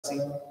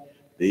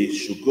They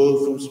shall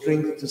go from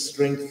strength to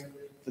strength.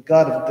 The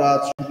God of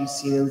gods shall be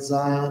seen in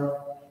Zion.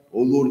 O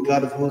Lord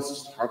God of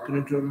hosts, hearken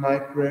unto my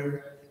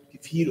prayer.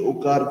 Give heed, O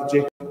God of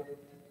Jacob.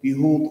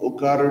 Behold, O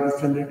God, our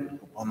defender,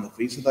 upon the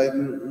face of thy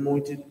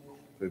anointed.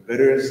 For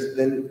better is it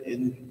than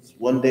in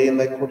one day in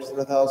thy courts than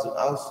 1,000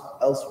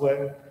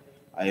 elsewhere.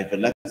 I have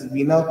elected to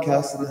be an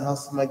outcast in the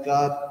house of my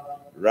God,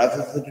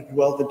 rather than to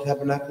dwell in the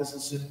tabernacles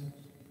of sinners.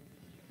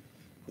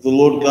 For the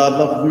Lord God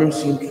loveth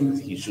mercy and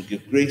truth, he shall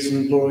give grace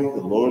and glory.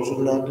 The Lord shall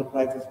not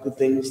deprive of good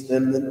things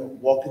them that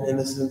walk in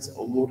innocence.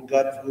 O Lord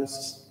God of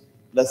hosts,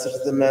 blessed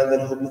is the man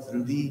that hopeth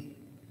in thee.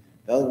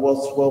 Thou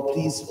wast well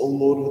pleased, O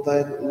Lord, with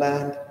thy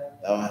land.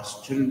 Thou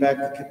hast turned back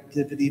the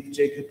captivity of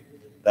Jacob.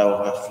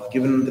 Thou hast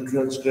forgiven the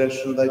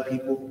transgression of thy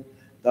people.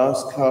 Thou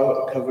hast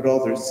covered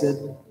all their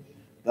sin.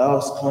 Thou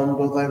hast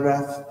calmed all thy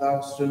wrath. Thou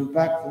hast turned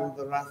back from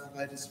the wrath of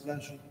thy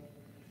displeasure.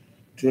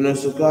 Turn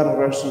us, O God of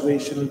our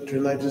salvation, and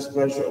turn thy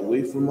displeasure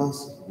away from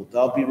us. Wilt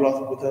thou be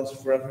wroth with us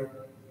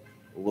forever?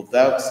 Or wilt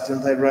thou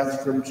extend thy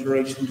wrath from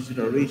generation to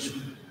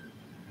generation?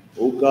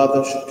 O God,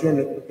 thou shalt turn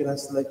and quicken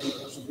us, and thy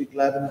people shall be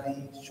glad in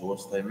thee. Show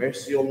us thy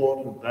mercy, O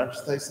Lord, and grant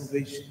us thy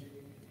salvation.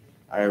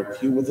 I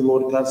repeat what the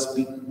Lord God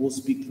will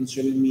speak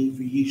concerning me,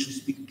 for he shall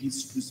speak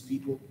peace to his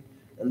people,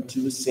 and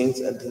to his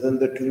saints, and to them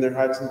that turn their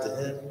hearts unto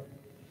him.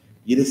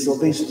 Yet his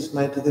salvation is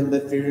nigh to them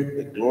that fear him,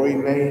 that glory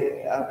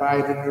may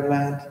abide in their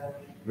land.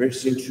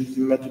 Mercy and truth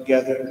be met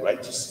together,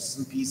 righteousness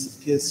and peace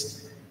have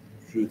kissed.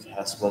 Truth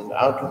has sprung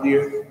out of the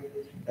earth,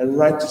 and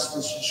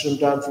righteousness shall shine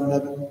down from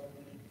heaven.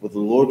 For the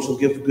Lord shall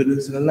give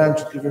goodness, and the land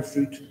shall give her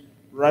fruit.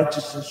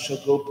 Righteousness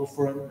shall go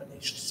before him, and he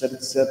shall set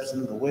his steps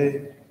in the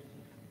way.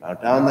 Bow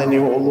down thine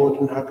ear, O Lord,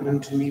 and hearken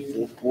unto me,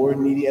 for poor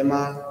and needy am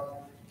I.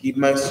 Keep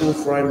my soul,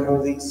 for I am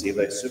holy. Save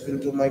thy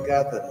servant, O my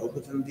God, that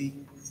hopeth in thee.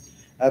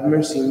 Have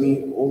mercy on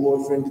me, O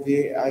Lord, for unto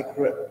thee I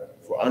cry.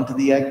 For unto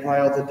thee I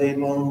cry all the day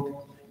long.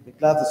 Make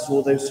glad the soul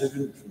of thy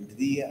servant, for unto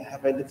thee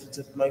have I lifted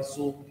up my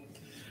soul.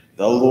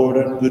 Thou, Lord,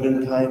 art good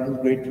and kind, and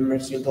great in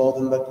mercy unto all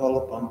them that call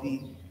upon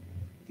thee.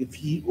 Give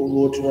heed, O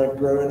Lord, to my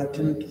prayer, and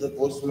attend to the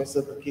voice of my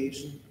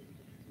supplication.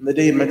 In the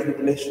day of my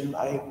tribulation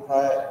I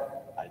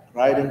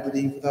cried unto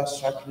thee, for thou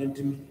hearkened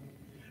unto me.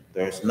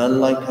 There is none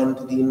like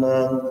unto thee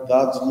among the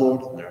gods,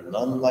 Lord, and there are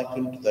none like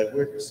unto thy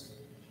works.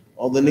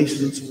 All the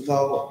nations which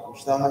thou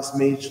hast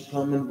made shall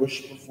come and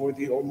worship before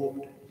thee, O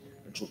Lord,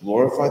 and shall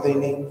glorify thy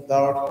name.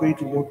 Thou art great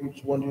and work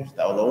great wonders.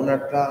 Thou alone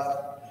art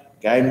God.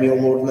 Guide me, O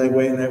Lord, in thy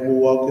way, and I will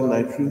walk in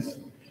thy truth.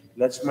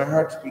 Let my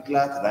heart be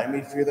glad, that I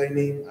may fear thy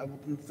name. I will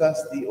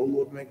confess thee, O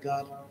Lord my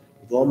God,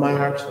 with all my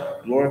heart, and I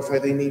will glorify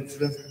thy name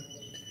forever.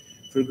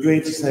 For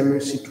great is thy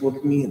mercy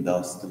toward me, and thou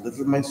hast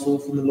delivered my soul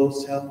from the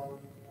lowest hell.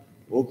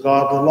 O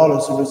God, the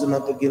lawless have risen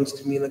up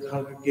against me, and the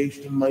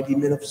congregation of mighty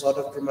men have sought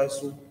after my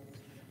soul,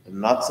 and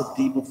not set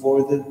thee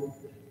before them.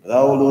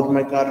 Thou, O Lord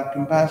my God, art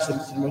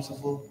compassionate and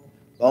merciful,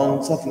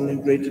 long-suffering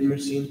and great in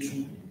mercy and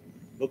truth.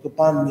 Look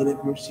upon me and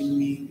have mercy on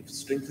me. Give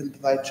strength unto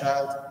thy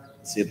child,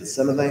 and save the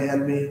son of thy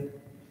handmaid.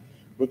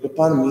 Work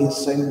upon me a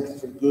sign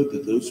for good,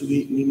 that those who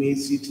hate me may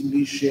see it and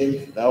be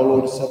ashamed. Thou,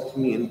 Lord, hast helped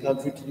me and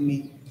comforted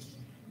me.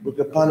 Work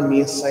upon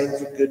me a sign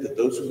for good, that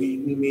those who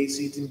hate me may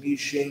see it and be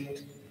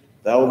ashamed.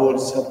 Thou, Lord,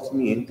 hast helped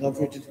me and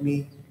comforted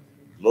me.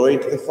 Glory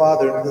to the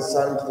Father, and to the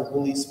Son, and to the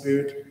Holy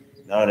Spirit,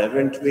 now and ever,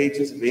 and to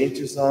ages of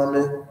ages.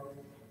 Amen.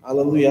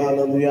 Alleluia,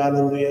 alleluia,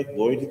 alleluia.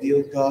 Glory to thee,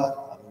 O God.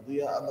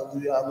 Alleluia,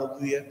 alleluia,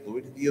 alleluia.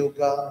 Glory to thee, O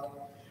God.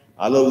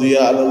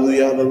 Alleluia,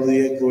 alleluia,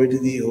 alleluia. Glory to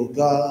thee, O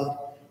God.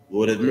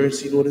 Lord have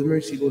mercy, Lord have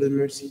mercy, Lord have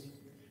mercy.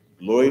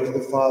 Glory to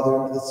the Father,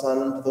 and to the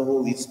Son, and to the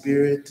Holy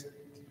Spirit.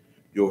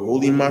 Your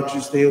holy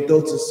martyrs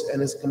Theodore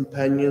and his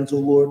companions, O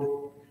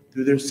Lord,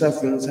 through their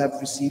sufferings have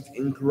received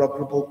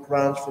incorruptible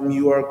crowns from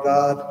you, our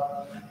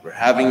God. For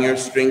having your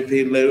strength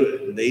they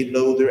laid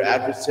low their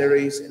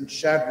adversaries and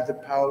shattered the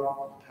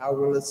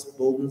powerless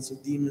boldness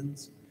of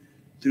demons.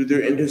 Through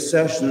their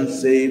intercession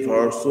save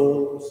our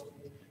souls,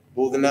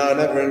 both now and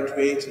ever, and to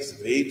ages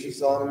of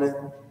ages.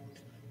 Amen.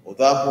 O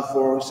thou who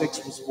for our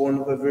sakes was born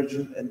of a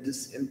virgin, and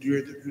didst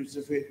endure the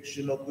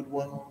crucifixion of good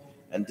one,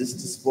 and didst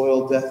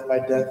despoil death by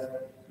death,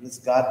 and as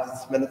God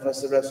didst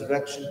manifest the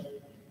resurrection,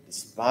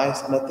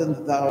 despise nothing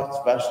that thou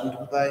hast fashioned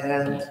with thy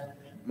hand.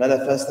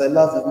 Manifest thy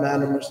love of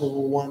man, and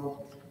merciful one,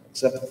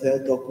 accept the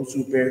Theodore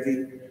who bare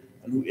thee,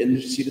 and who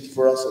interceded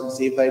for us, and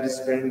save thy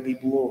despairing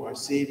people, O our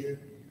Savior.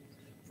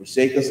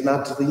 Forsake us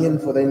not to the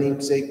end for thy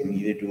name's sake,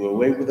 neither do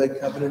away with thy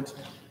covenant,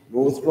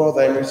 nor withdraw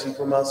thy mercy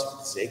from us, for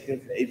the sake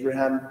of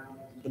Abraham,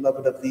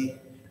 beloved of thee,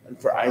 and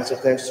for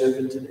Isaac thy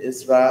servant, and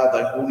Israel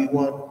thy holy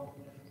one.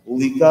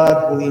 Holy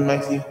God, holy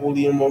mighty,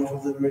 holy immortal,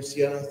 have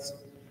mercy on us.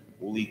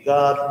 Holy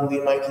God, holy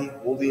mighty,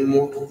 holy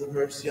immortal, have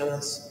mercy on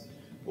us.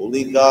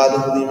 Holy God,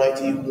 holy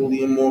mighty,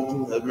 holy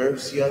immortal, have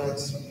mercy on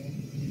us.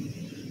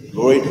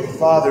 Glory to the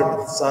Father, and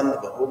to the Son, and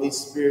to the Holy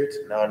Spirit,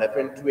 now and ever,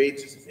 and to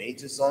ages of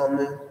ages.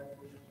 Amen.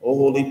 O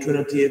Holy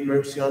Trinity, have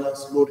mercy on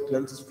us. Lord,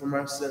 cleanse us from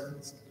our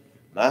sins.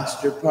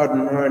 Master,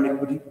 pardon our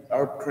iniquity,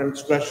 our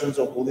transgressions,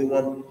 O Holy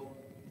One.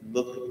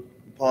 Look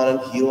upon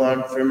and heal our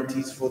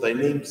infirmities for thy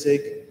name's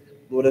sake.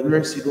 Lord have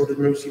mercy, Lord have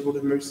mercy, Lord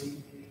have mercy.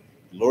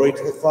 Glory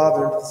to the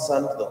Father, and to the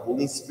Son, and to the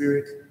Holy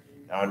Spirit,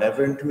 now and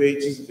ever, and to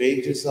ages of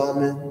ages.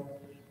 Amen.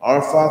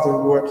 Our Father,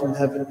 who art in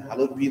heaven,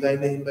 hallowed be thy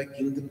name. Thy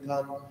kingdom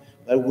come,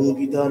 thy will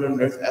be done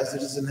on earth as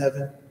it is in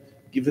heaven.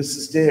 Give us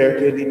this day our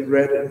daily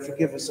bread, and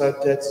forgive us our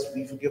debts as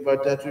we forgive our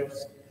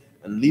debtors.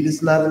 And lead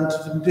us not into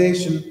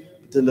temptation,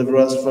 but deliver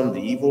us from the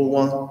evil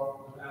one.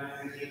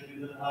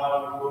 The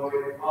power,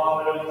 glory, the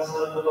Father, and the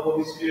Son, and the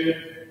Holy Spirit,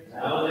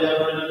 now and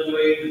ever, and to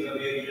ages of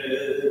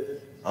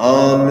ages.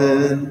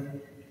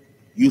 Amen.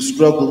 You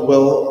struggled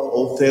well,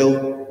 O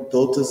Theodore,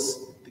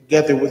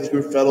 together with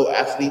your fellow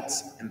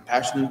athletes and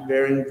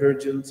passion-bearing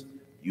virgins.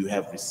 You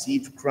have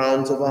received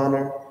crowns of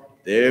honor.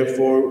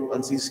 Therefore,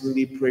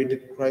 unceasingly pray to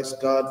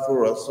Christ God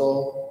for us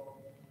all.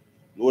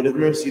 Lord have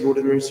mercy, Lord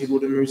have mercy,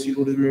 Lord have mercy,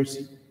 Lord have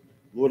mercy.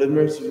 Lord have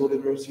mercy, Lord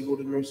have mercy, Lord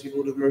have mercy,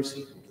 Lord have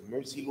mercy, Lord have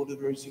mercy, Lord have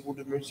mercy, Lord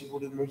have mercy,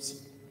 Lord have mercy.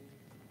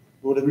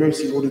 Lord have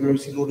mercy, Lord have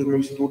mercy, Lord have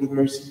mercy, Lord have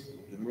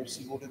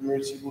mercy, Lord have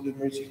mercy, Lord have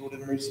mercy, Lord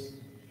have mercy.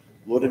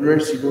 Lord have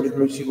mercy, Lord have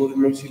mercy, Lord have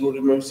mercy, Lord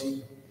have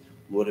mercy.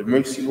 Lord have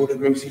mercy, Lord have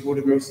mercy, Lord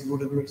have mercy,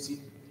 Lord have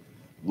mercy.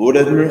 Lord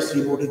have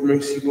mercy, Lord have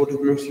mercy, Lord have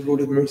mercy, Lord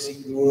have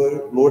mercy,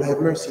 Lord have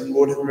mercy,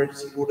 Lord have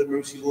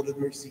mercy, Lord have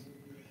mercy,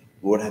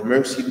 Lord have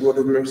mercy, Lord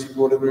have mercy,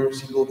 Lord have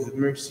mercy, Lord have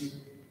mercy.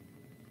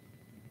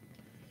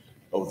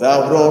 O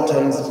thou at all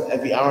times, at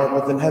every hour,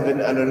 both in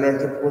heaven and on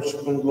earth, have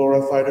worshipped and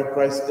glorified O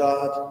Christ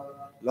God,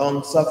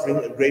 long-suffering,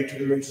 and great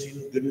in mercy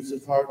and goodness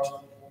of heart,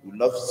 who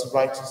loves the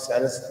righteous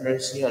and has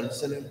mercy on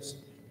sinners,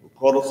 who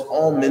calls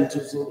all men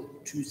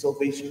to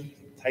salvation,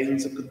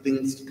 tidings of good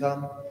things to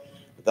come.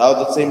 But thou,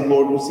 the same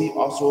Lord, receive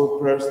also our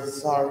prayers of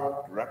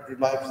sorrow, direct our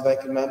lives to thy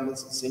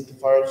commandments, and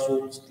sanctify our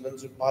souls,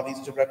 cleanse our bodies,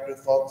 direct our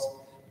thoughts,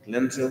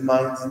 cleanse our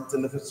minds, and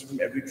deliver us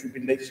from every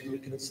tribulation,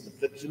 weakness, and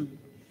affliction.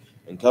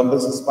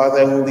 Encompass us by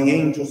thy holy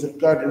angels that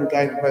guard and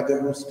guided by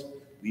their host,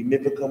 we may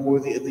become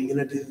worthy of the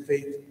unity of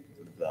faith,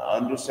 and of the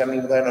understanding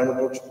of thine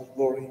unapproachable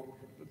glory.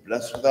 But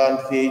blessed are thou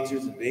in the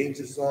ages of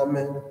ages.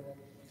 Amen.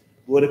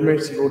 Lord have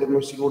mercy, Lord have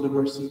mercy, Lord have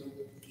mercy.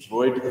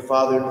 Glory to the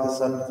Father, and to the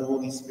Son, and to the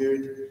Holy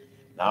Spirit,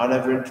 now and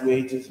ever, into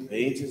ages of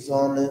ages.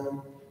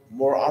 Amen.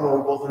 More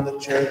honorable than the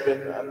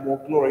cherubim, and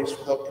more glorious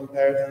without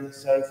comparison than the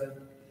seraphim,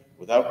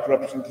 without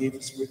corruption gave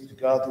us birth to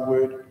God the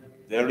Word.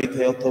 Verily,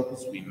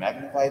 Theotokos, we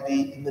magnify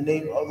thee in the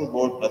name of the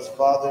Lord, blessed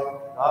Father.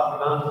 God,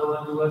 bountiful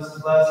unto us,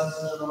 bless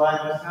us, and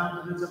divine his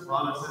countenance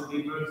upon us, and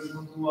be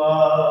merciful to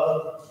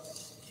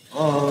us.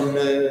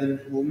 Amen.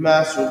 O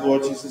Master,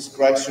 Lord Jesus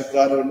Christ, your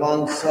God, are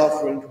long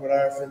suffering toward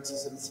our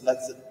offenses, and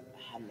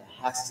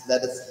hast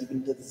led us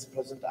even to this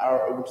present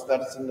hour, in which thou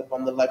hast hung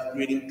upon the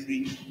life-creating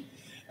tree,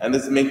 and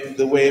hast made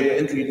the way of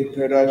entry to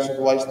paradise for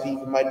the wise thief,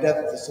 and my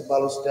death, this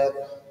abolished death.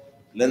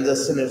 Cleanse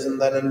us sinners and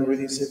thine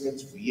unworthy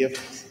servants, for ye have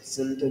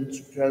sinned and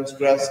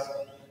transgressed,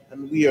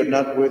 and we are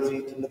not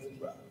worthy to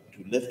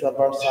lift up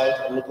our sight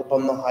and look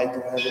upon the height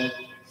of heaven,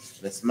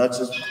 inasmuch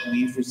as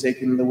we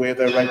forsaken the way of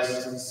thy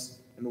righteousness,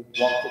 and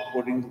walked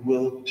according to the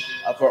will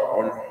of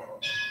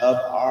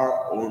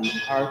our own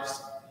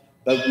hearts.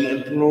 But we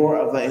implore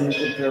of thy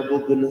incomparable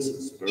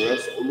goodness, spur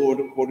us, O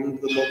Lord, according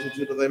to the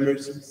multitude of thy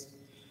mercies,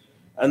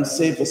 and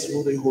save us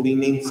for thy holy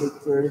name's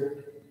sake,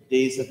 for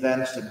days have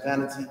vanished in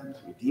vanity.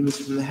 Redeem us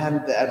from the hand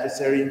of the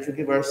adversary, and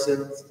forgive our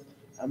sins,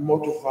 and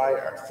mortify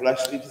our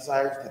fleshly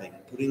desires, that in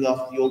putting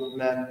off the old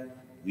man,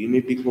 we may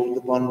be clothed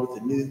upon with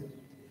the new,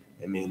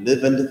 and may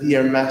live unto thee,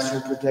 our Master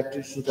and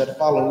Protector, so that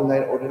following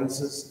thy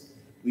ordinances,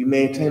 we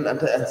may attain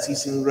unto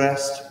unceasing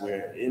rest,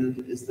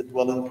 wherein is the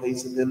dwelling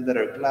place of them that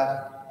are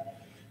glad.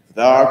 For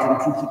thou art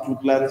in truth the true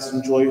gladness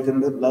and joy of them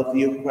that love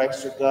thee, O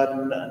Christ, our God,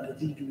 and unto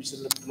thee do we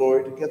send up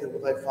glory, together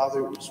with thy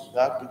Father, who is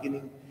without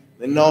beginning,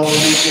 and all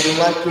holy, giving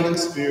life-giving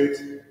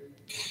Spirit,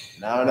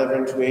 now and ever,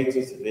 into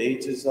ages of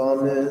ages.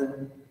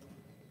 Amen.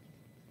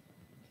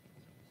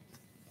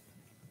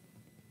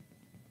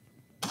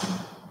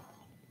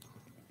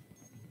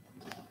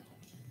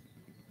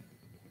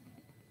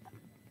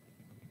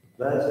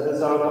 Blessed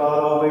is our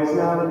God, always,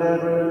 now and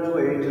ever, into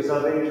ages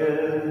of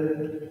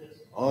ages.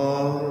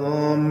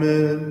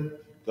 Amen.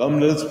 Come,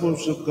 let us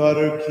worship God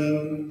our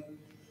King.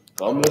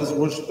 Come, let us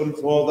worship and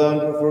fall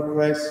down before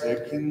Christ, our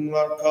King,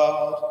 our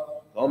God.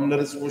 Come, let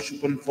us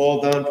worship and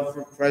fall down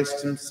before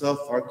Christ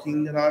himself, our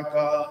King and our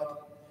God.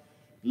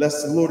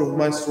 Bless the Lord, O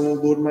my soul,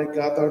 Lord my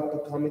God, thou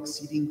art become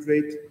exceeding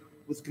great.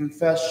 With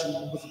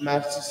confession, with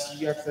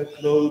majesty art thou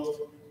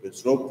clothed.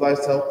 Wouldst robe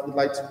thyself with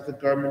light with a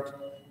garment, who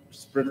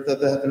spreadeth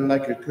the heaven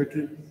like a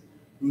curtain,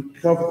 who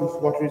covereth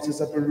with waters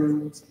his upper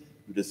rooms,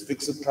 who does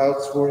fix the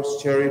clouds for his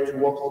chariot, to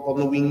walk upon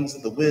the wings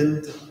of the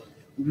wind,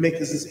 who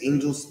maketh his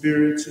angels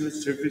spirits in the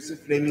surface of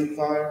flaming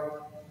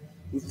fire,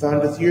 who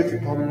foundeth the earth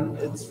upon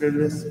its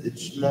firmness, it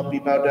shall not be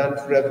bowed down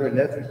forever and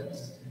ever.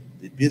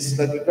 The abyss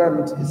like a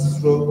garment is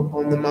his robe,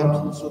 upon the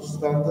mountains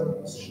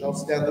shall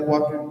stand the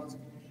waters.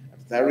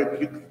 At thy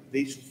rebuke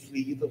they shall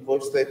flee, the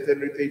voice of thy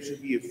thunder they shall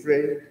be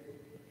afraid.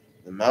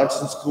 The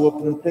mountains go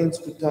up and the plains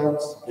go down,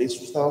 the place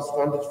which thou hast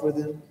founded for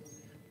them.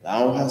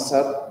 Thou hast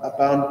set a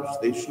bound which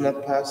they shall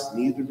not pass,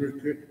 neither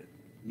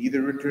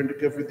return to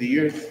cover the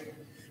earth.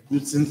 who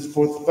sends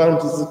forth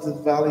fountains into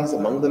the valleys,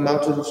 among the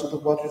mountains shall the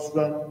waters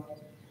run.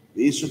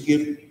 They shall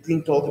give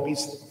drink to all the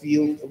beasts of the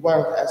field, the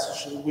wild asses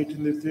shall wait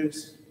in their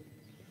thirst.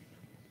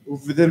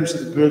 Over them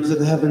shall the birds of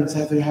the heavens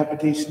have their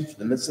habitation, from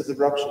the midst of the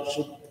rocks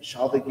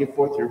shall they give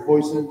forth their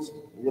voices.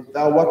 Wilt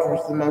thou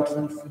waterest the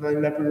mountains for thy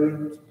never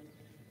ruined?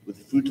 With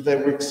the fruit of thy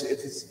works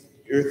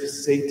earth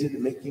is sated,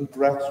 making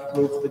grass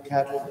grow for the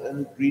cattle,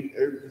 and green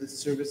herb for the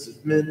service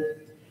of men.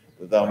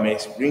 That thou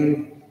mayest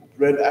bring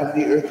bread out of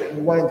the earth,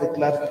 and wine that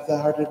gladdens the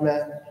heart of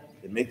man,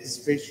 that makes his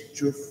face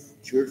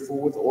cheerful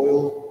with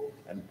oil,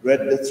 and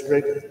bread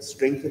that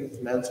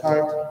strengtheneth man's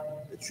heart.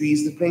 The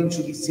trees of the plain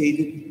shall be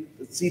sated,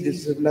 the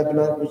cedars of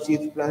Lebanon which he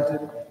hath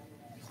planted.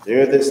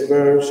 There the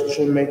sparrows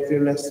shall make their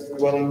nest of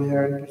dwelling,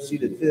 heron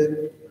proceedeth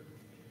them.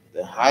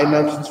 The high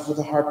mountains for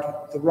the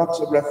heart, the rocks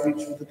of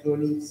refuge for the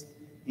conies.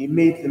 He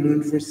made the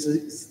moon for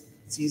seasons.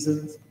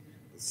 The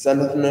sun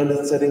hath known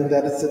its setting,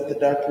 that it set the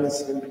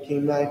darkness and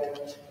became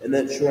light, and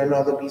that shone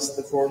all the beasts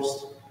of the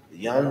forest. The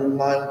young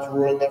lions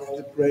roaring after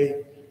the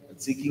prey,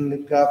 and seeking to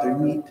gather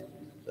meat.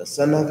 The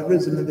sun hath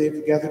risen, and they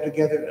have gathered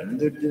together, and in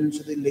their den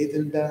shall they lay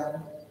them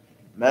down.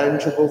 Man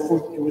shall go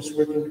forth to his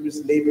work and to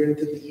his labor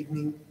into the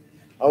evening.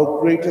 How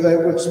great are thy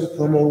works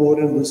become, O Lord,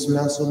 and whose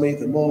also made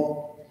them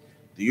all.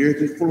 The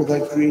earth is full of thy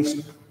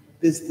creation.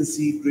 This the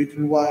sea, great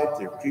and wide,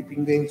 their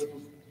creeping things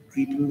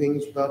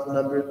without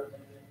number.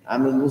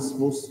 Animals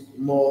both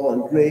small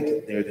and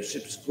great, there the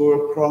ships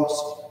go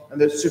across,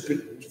 and the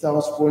serpent which thou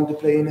hast born to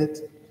play in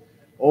it.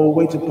 All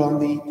wait upon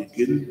thee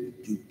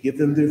to give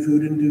them their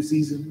food in due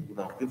season. When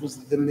thou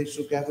givest them, they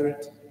shall gather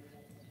it.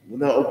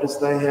 When thou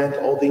openest thy hand,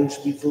 all things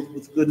shall be filled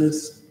with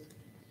goodness.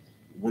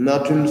 When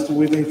thou turnest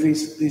away thy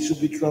face, they shall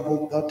be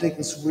troubled. Thou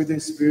takest away their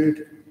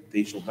spirit,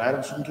 they shall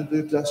vanish, into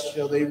their dust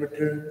shall they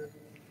return.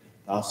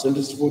 Thou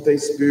sendest forth thy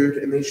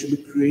spirit, and they shall be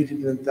created,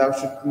 and thou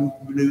shalt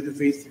renew the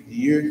face of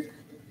the earth.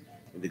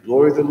 And the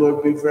glory of the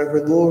Lord be forever.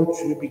 The Lord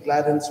shall be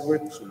glad in his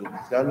work, shall look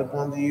down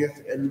upon the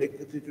earth, and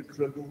maketh it to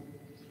tremble.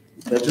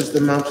 He touches the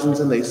mountains,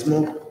 and they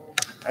smoke.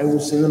 I will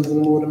sing unto the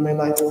Lord in my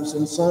life. I will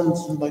sing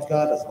songs to my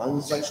God as long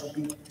as I shall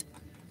be.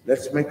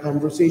 Let my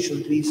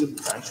conversation please him,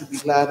 I shall be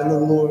glad in the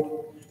Lord.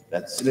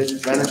 That sinners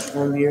vanish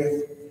from the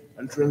earth,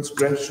 and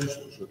transgressors,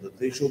 so that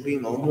they shall be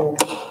no more.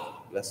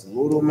 Bless the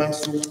Lord, O my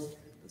soul.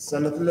 The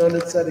sun hath known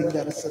its setting,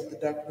 that has set the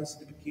darkness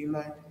that became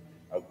light.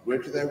 How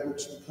great are thy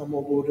works become, O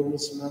Lord, and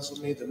wisdom also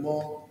made them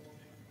all.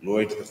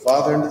 Glory to the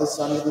Father, and to the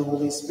Son, and to the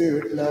Holy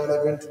Spirit, now and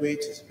ever, and to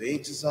ages of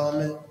ages.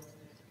 Amen.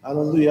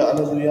 Alleluia,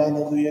 alleluia,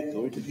 alleluia,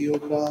 glory to thee, O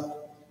God.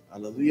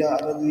 Alleluia,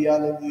 alleluia,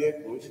 alleluia,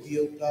 glory to thee,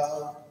 O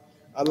God.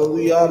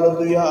 Alleluia,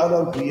 alleluia,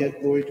 alleluia,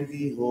 glory to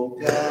thee, O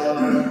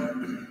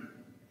God.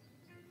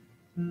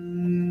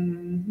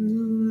 In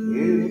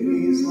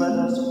peace, let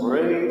us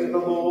pray to the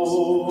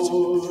Lord.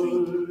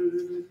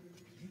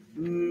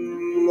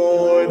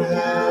 Lord,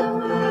 have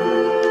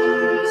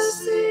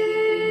mercy.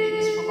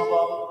 Peace from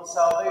above, the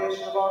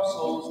salvation of our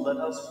souls, let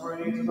us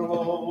pray to the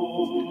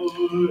Lord.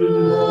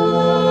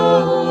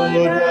 Lord,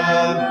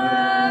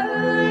 have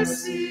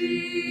mercy.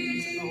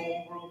 Peace in the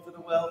whole world, for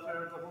the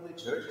welfare of the holy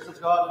churches of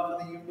God, and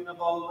for the union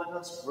of all, let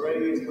us pray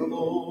to the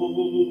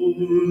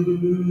Lord.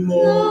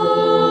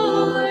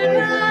 Lord,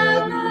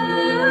 have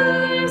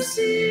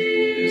mercy.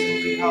 This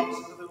holy house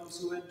for those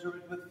who enter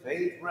it with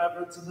faith,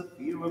 reverence, and the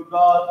fear of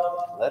God,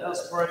 let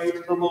us pray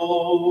to the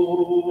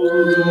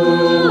Lord.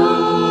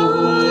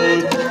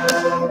 Lord,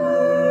 have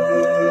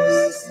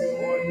mercy.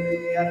 For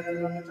the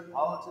Advocate of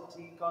Metropolitan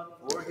Tikon,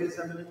 for his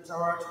eminence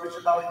our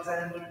Archbishop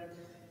Alexander,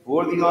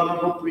 for the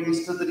honorable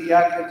priest of the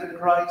diaconate in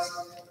Christ,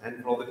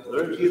 and for all the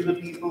clergy and the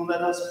people,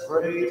 let us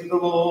pray to the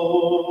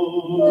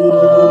Lord.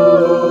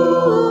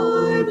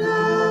 Lord,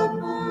 have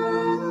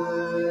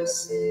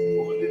mercy.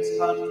 For this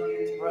country,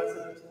 its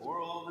president,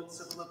 for all its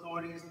civil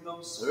authorities and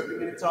those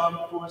serving in its armed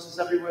forces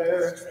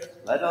everywhere,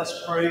 let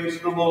us praise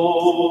the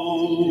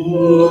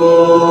Lord.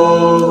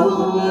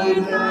 Lord,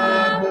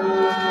 have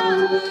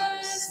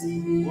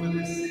mercy. For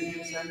this city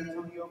of San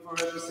Antonio, for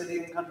every city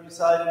and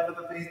countryside, and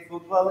for the faithful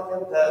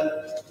dwelling in them,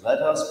 let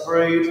us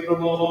pray to the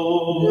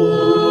Lord.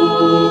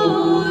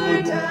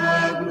 Lord,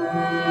 have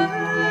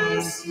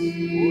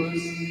mercy. For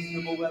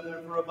seasonable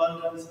weather, for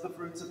abundance of the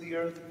fruits of the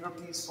earth, and for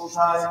peaceful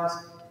times,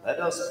 let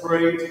us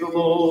pray to the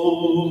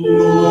Lord.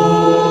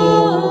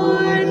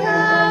 Lord,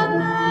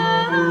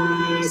 have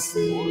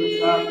mercy.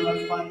 For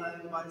travelers by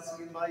land, by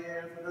sea, and by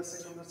air, for the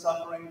sick and the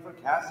suffering, for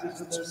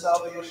captives and their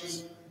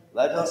salvation,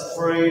 let us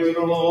pray to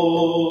the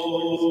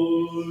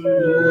Lord.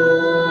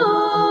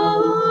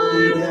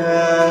 Lord,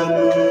 have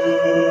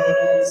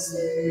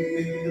mercy.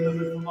 We may be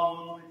delivered from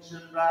all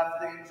affliction, wrath,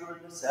 danger,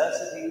 and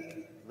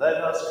necessity. Let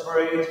us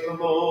pray to the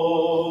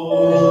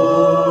Lord.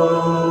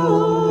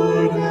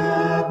 Lord,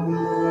 have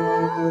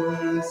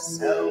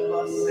mercy. Help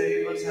us,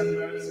 save us, have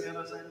mercy on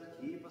us, and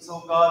keep us, O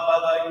God, by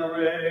thy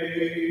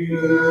grace.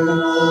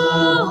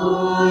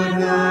 Lord,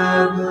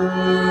 have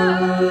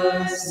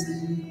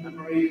mercy.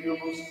 Memory, O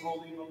most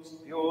holy,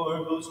 most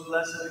pure, most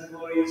blessed and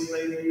glorious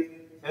Lady,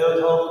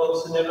 Theodore,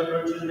 most and ever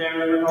Virgin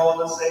Mary, and all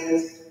the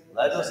saints,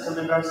 Let us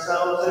commend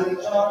ourselves and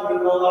each other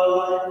in all our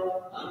life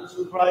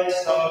unto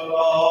Christ our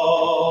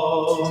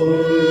God.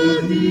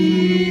 To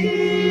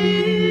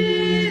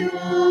thee, O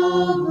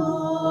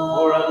Lord.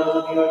 For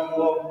unto thee are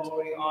due all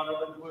glory, honor,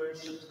 and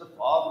worship to the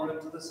Father,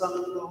 and to the Son,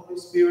 and to the Holy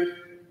Spirit,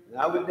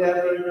 now and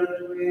ever, and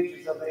unto the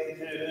ages of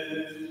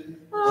ages.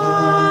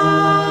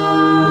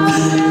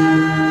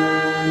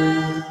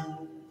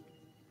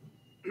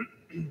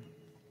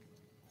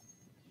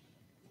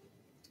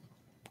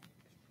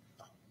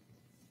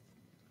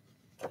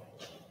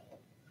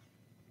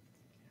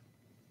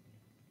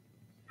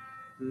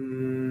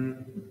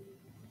 Amen.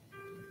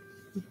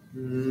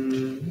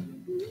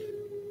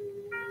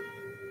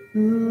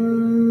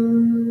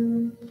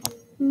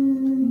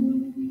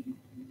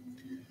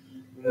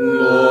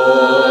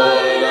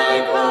 Lord,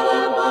 I call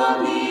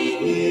upon thee,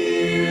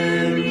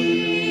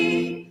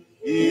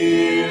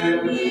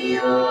 hear me,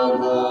 O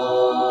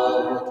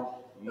Lord.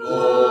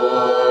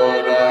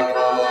 Lord, I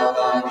call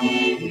upon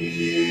thee,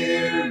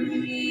 hear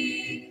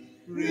me,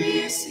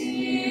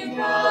 receive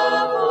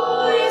the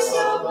voice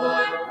of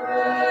my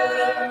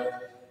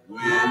prayer.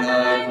 When I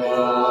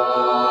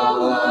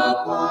call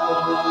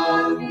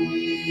upon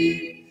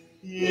thee,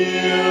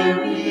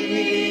 hear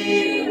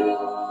me, O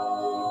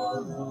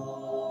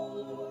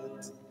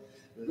Lord.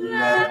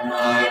 Let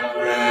my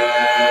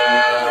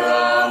prayer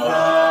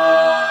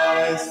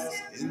arise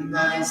in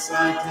thy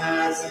sight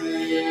as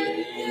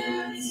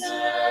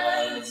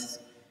incense,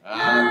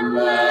 and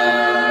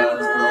let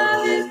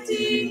the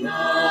lifting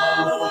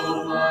up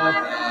of my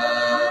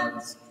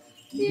hands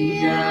be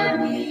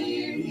an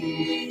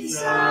evening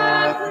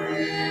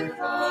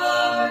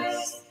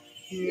sacrifice.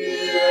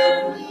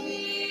 Hear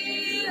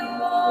me, O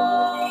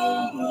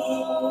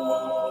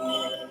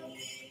Lord.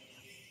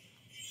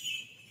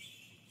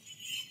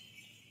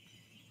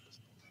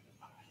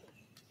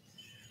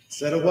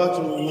 Set a watch,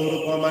 O Lord,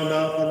 upon my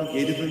mouth, and a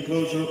gate of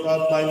enclosure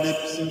about my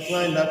lips.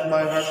 Incline not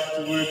my heart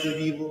to words of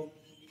evil,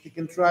 to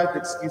contrive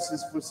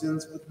excuses for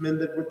sins with men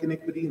that work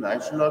iniquity, and I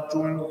shall not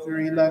join with their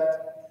elect.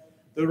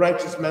 The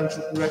righteous man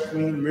shall correct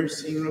me,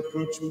 mercy and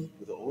reproach me,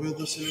 for the oil of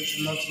the sinner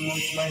shall not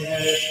amongst my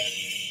head.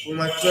 For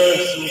my prayer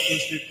is so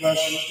against their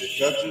passions, their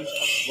judges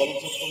are swallowed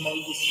up among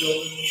the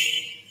stones.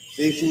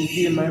 They shall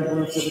hear my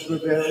words that it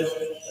prevails,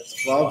 as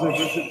clouds are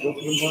drifted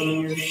broken upon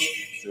the earth,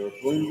 their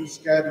bones are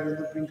scattered in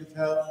the brink of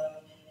hell.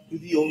 To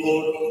thee, O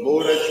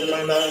Lord, I turn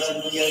mine eyes,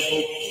 and thee I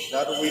hope, take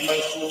not away my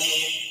soul.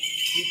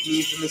 Keep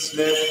me from the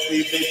snare which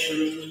they laid for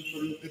me, and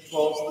from the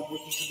pitfalls of the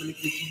workers of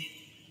iniquity.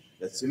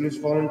 That sinners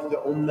fall into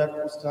their own net,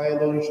 which I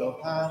alone shall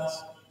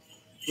pass.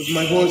 With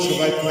my voice have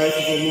I cried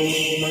to the Lord,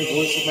 with my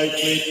voice have I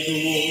prayed to the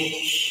Lord.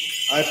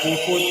 I pour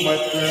forth my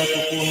prayer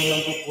before him,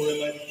 and before him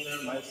I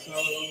declare my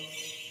sorrow.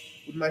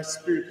 When my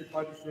spirit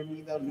departed from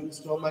me, thou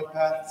knewest all my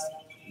paths.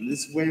 In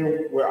this way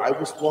where I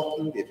was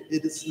walking, it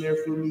hid a snare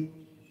for me.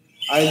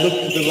 I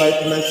looked to the right,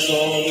 and I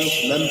saw, and there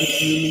was none that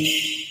knew me.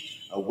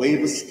 A way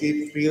of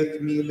escape faileth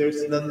me, and there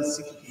is none that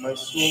seeketh my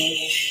soul.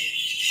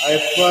 I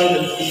have cried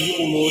unto thee,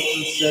 O Lord,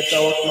 and said,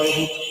 thou art my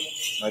hope,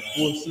 my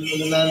portion in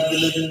the land of the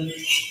living.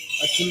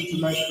 Attend to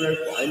my prayer,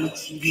 for I am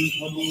exceeding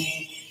humbled.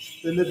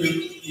 Deliver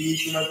me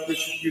from my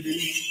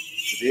persecutors,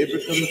 for they have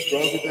become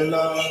stronger than I.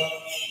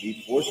 Lead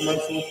forth my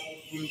soul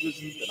from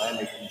prison, that I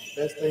may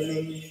confess thy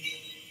name.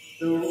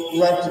 The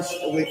righteous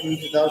awaken me,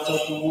 for thou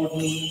shalt reward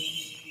me.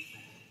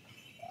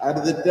 Out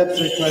of the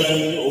depths I cry to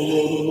thee, O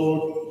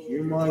Lord,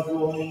 hear my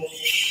voice.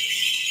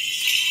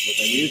 Let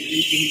thy ears be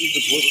attentive to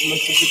the voice of my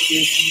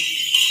supplication.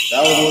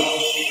 Thou, Lord,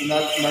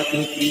 not my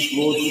iniquities,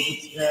 Lord, with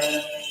its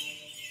hand,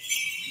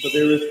 but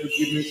there is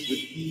forgiveness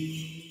with thee.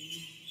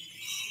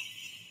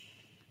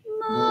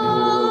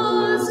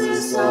 Moses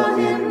saw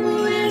him who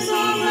is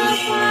on the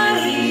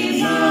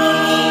fiery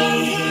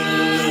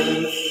mountain.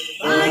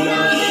 By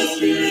now the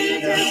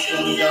Spirit has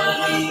come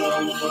down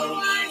upon the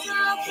wise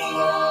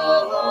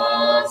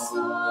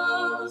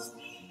apostles.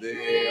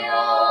 They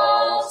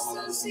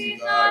also see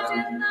God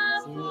in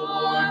the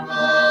form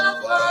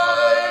of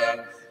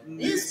fire.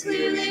 This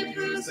clearly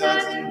proves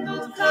that in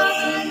both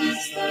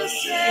covenants the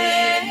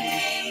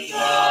same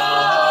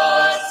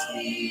God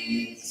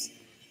speaks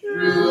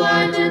through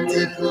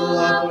identical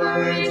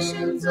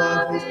operations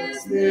of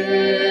his nature.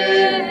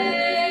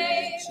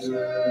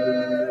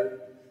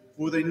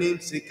 For thy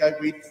name's sake I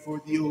wait for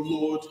thee, O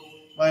Lord.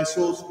 My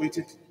soul's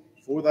waited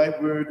for thy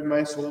word,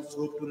 my soul's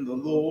hope in the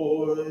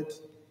Lord.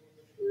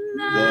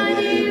 The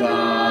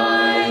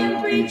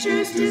divine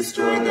preachers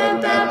destroy the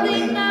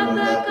babbling of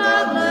the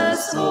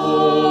godless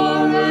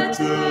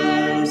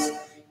orators,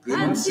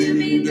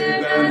 consuming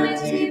their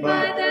vanity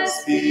by the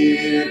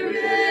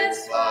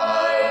Spirit's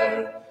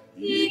fire.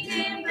 He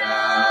came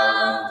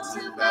down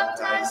to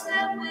baptize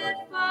them with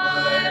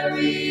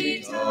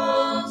fiery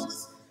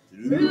tongues.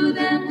 Through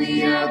them we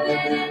have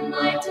been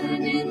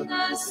enlightened in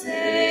the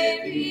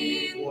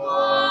saving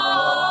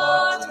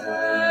waters,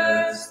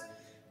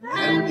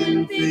 and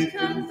in faith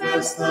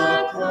confess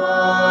the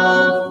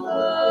Comforter.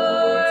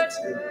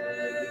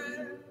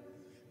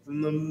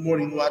 From the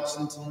morning watch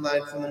until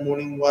night, from the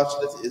morning watch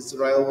let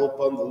Israel hope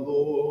on the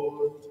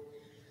Lord.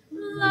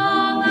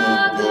 Long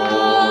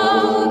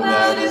ago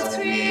thou didst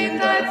create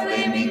thy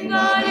flaming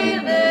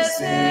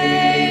bodiless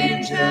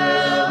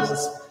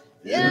angels,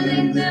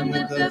 filling them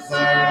with the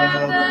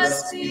fire of the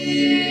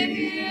Spirit.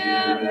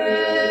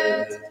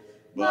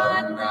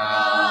 But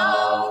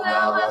now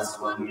thou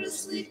hast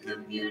wondrously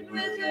communed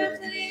with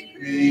earthly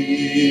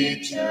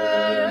creatures,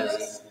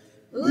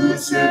 who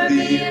serve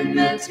the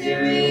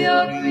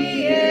immaterial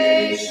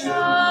creation,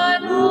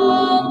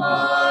 O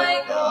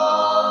my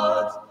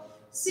God.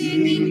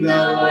 Singing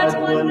thou art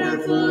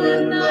wonderful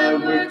in thy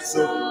works,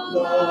 O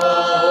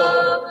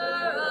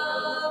lover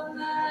of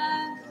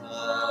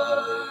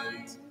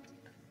mankind.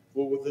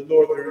 For with the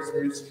Lord there is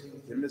mercy,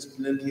 with him is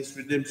plenteous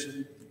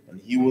redemption, and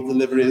he will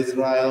deliver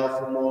Israel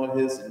from all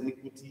his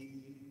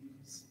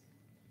iniquities.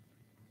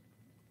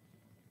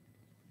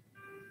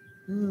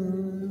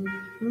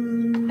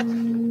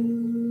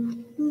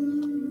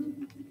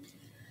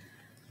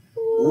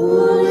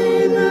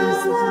 Only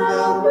dost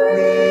thou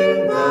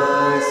bring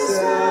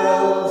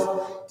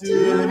thyself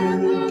to him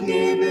who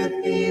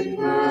gaveth thee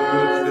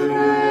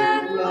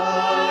perfect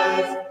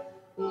life,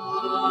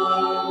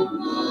 O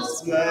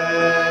most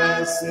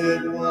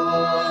blessed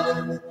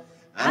one,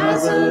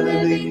 as a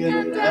living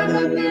and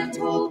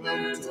untold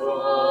burnt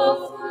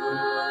offering,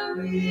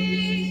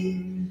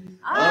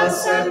 a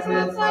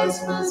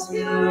sacrifice most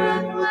pure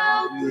and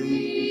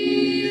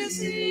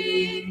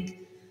well-pleasing.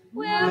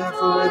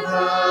 Wherefore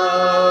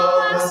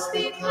thou hast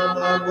become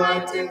a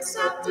right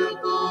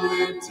acceptable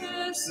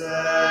intercessor,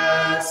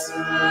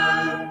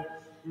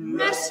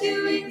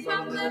 rescuing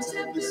from the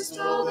tempest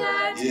all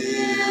that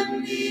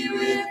in thee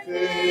with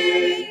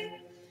faith,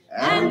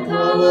 and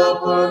call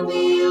upon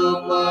thee,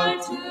 O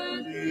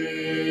martyr,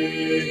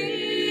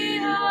 thee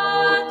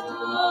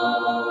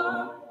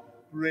adore.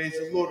 Praise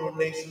the Lord, O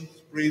nations,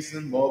 praise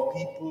him, all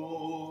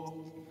people.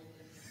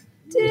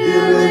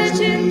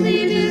 Diligently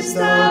didst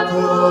thou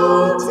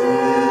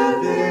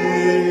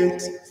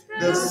cultivate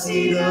the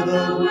seed of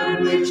the word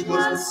which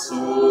was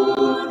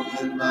sown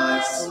in thy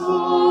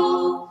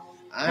soul,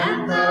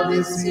 and thou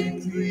didst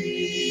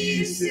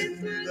increase it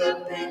through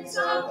the pangs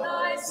of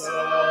thy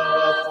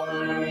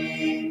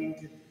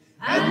suffering,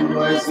 and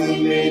wisely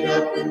laid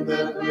up in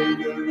the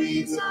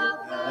granaries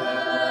of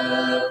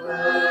heaven.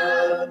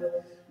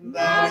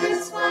 Thou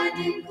didst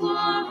find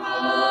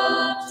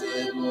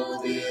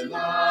incorruptible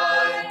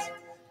delight,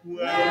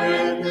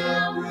 wherein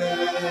thou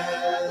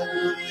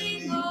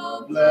reveling,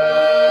 O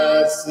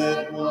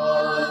blessed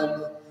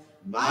one,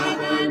 by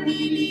thy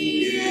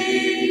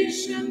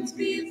mediations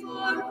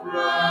before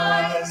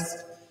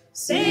Christ,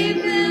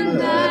 save them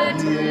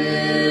that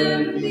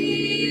hear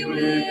thee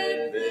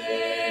with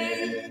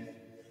faith.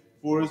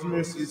 For his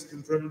mercy is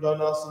confirmed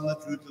on us, and the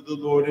truth of the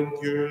Lord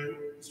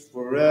endures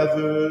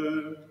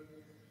forever.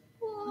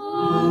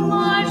 O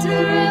martyr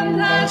and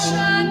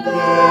passion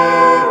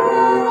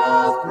bearer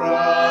of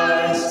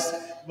Christ,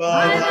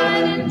 by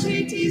thine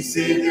entreaty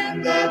save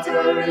them that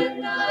are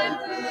in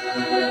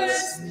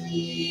diverse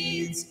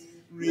needs,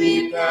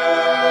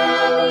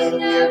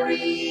 repelling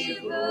every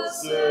evil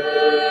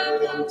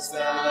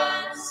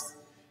circumstance,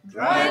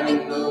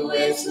 driving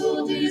away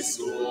so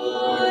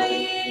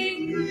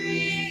destroying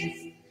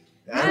grief,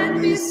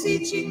 and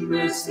beseeching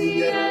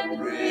mercy and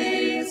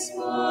grace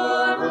for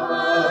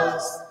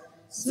us,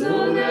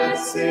 so that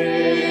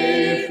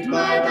saved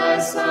by thy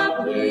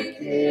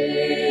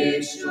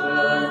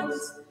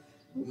supplications,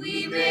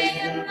 we may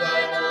in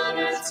thine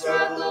honored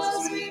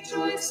struggles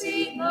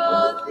rejoicing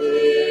of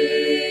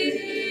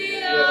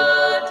thee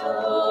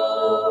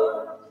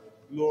adore.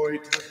 Glory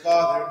to the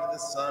Father, and to the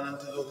Son, and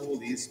to the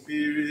Holy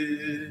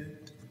Spirit.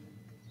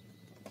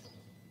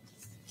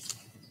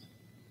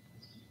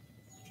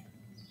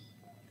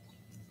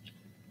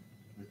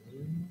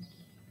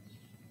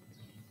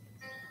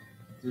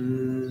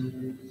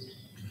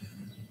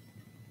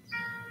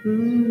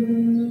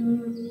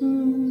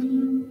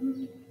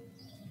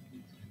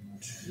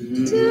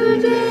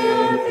 Today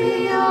at the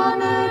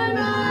honored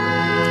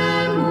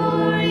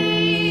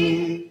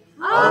memory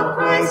of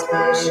Christ's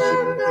passion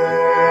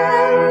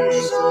bearer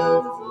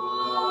shone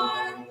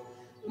forth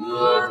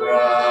more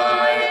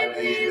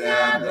brightly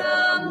than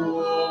the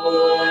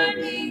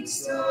morning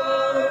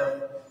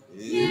star,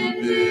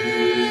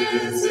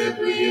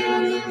 invisibly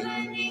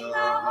illumining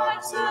the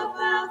hearts of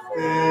the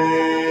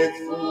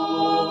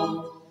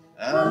faithful,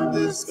 and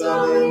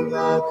dispelling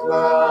the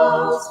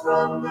clouds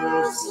from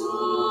their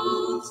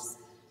souls,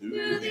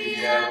 through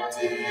the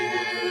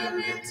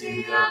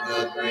activity of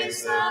the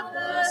grace of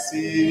the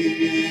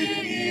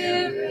Spirit.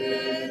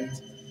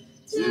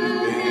 To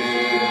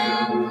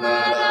him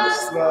let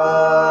us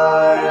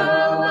cry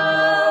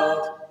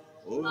aloud,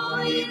 O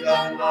ye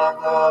that love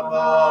the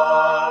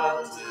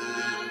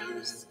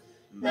martyrs,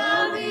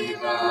 thou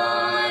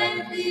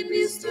divinely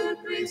bestowed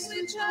grace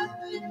which hath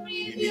been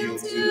revealed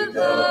to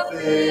the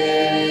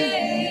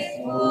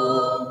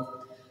faithful,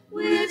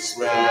 which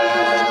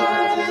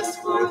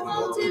spreadest forth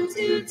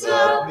multitudes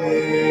of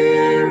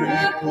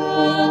miracles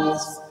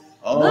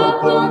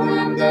upon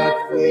them that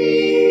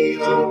flee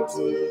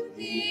unto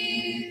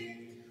thee,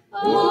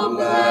 O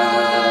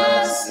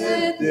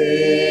blessed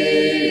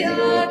they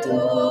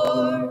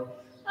adore,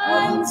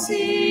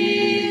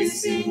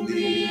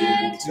 unceasingly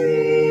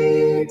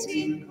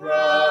entreating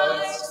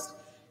Christ,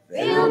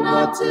 fail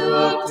not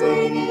to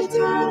obtain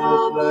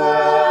eternal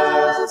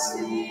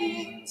blessings,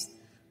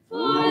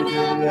 for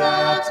them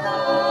that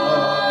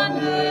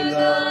honor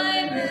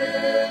thy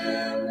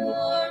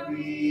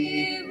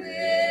memory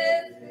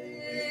with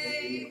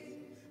faith.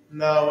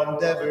 Now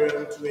endeavor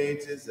to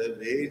ages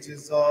of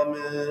ages.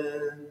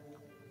 Amen.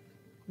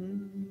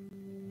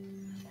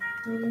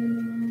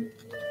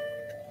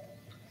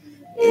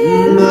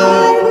 In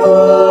thy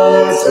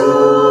courts,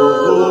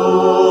 O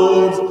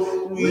Lord,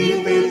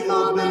 we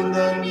faithful bend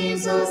the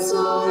knees of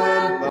soul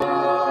and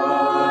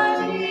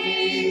body.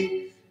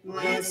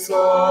 With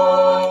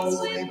songs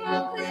we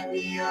proclaim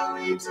thee, O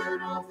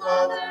eternal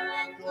Father,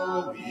 and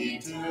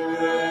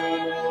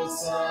co-eternal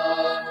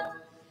Son,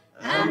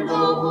 and the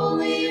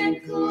Holy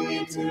and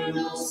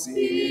co-eternal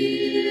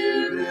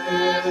Spirit,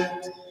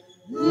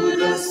 who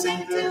does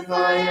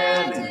sanctify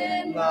and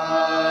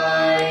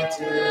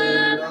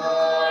enlighten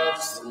our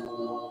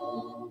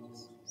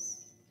souls.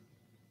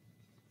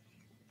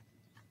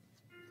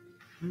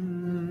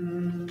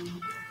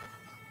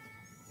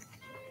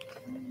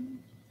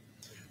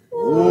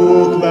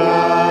 O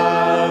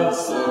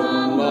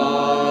gladsome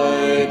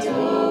light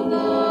of the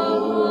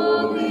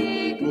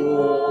holy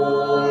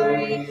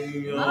glory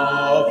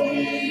of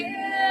the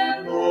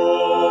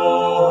immortal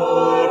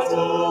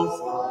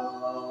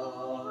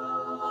Father,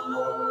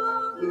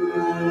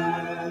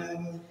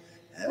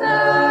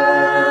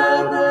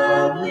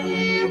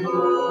 heavenly,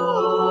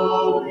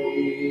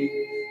 holy,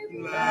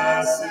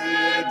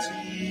 blessed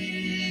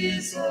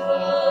Jesus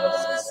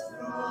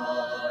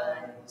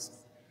Christ,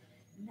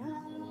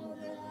 now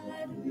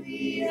that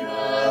we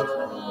have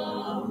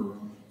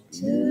come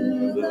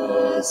to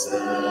the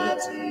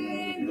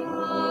setting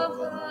of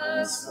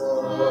the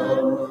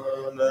sun,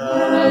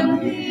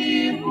 and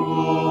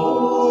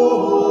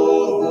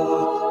behold the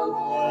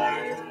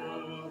light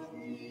of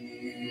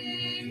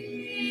evening,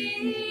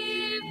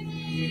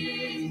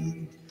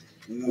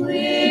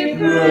 we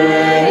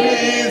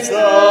praise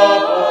the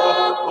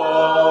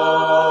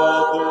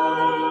Father,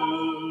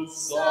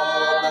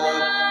 Son,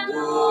 and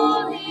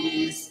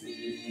Holy Spirit,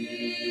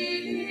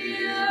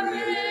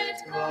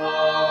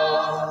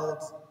 God.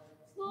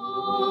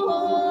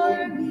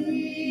 For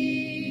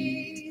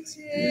me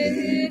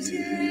it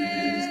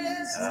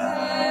is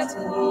at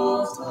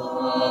all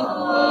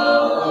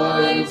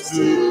times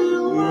to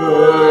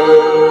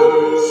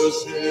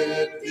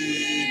worship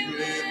thee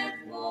with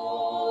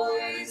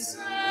voices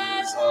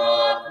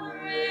of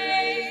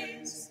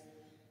praise,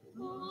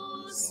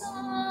 O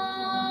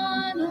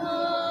Son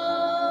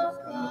of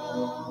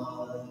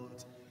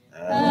God,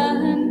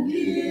 and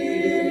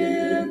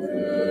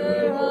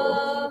Giver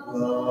of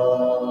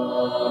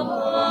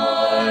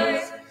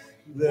life.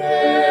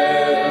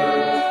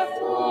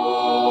 Therefore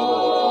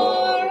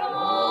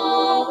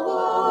all the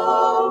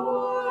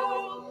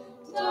world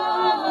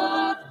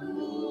doth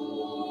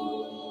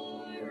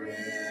glorify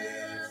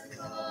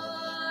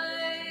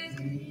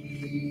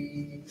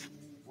thee.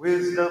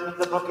 Wisdom is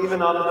the book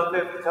even on the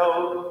fifth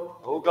tone.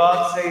 O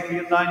God, save me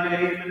in thy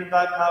name, and in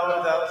thy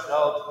power thou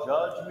shalt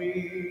judge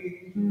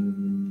me.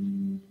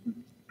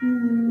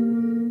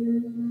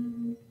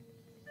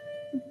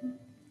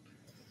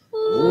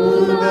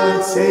 O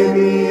God, save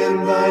me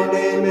in thy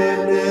name,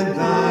 and in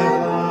thy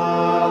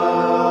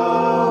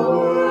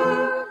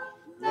power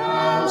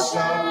thou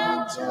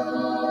shalt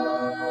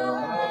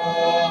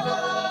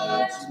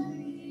judge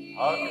me.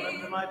 Hearken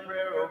unto my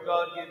prayer, O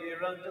God, give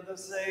ear unto the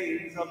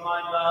sayings of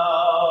my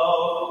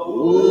mouth.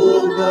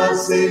 O God,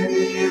 save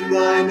me in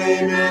thy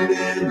name, and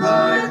in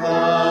thy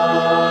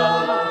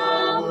power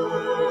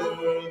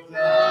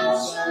thou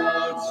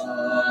shalt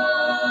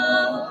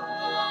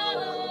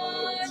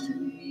judge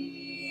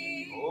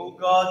me. O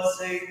God,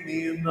 save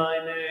me in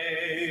thy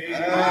name.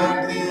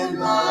 And in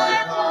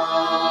thy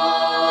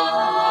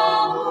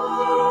power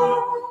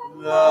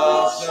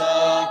thou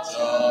shalt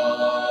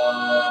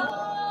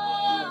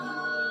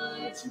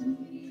judge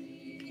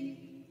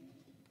me.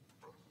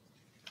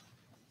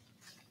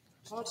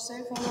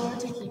 Vouchsafe, O Lord,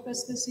 to keep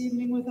us this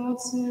evening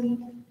without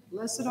sin.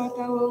 Blessed art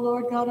thou, O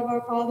Lord, God of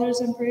our fathers,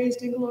 and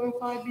praised and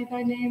glorified be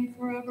thy name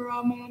forever.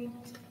 Amen.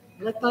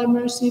 Let thy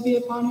mercy be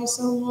upon us,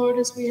 O Lord,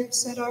 as we have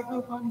set our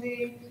hope on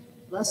thee.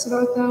 Blessed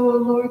art thou, O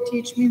Lord,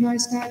 teach me thy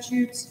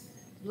statutes.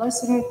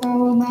 Blessed art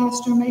thou, O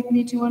Master, make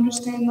me to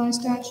understand thy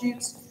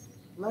statutes.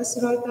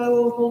 Blessed art thou,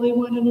 O Holy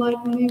One,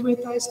 enlighten me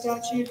with thy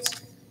statutes.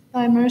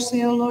 Thy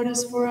mercy, O Lord,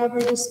 is forever.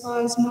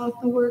 Despise not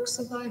the works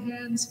of thy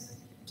hands.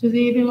 To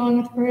thee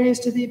belongeth praise,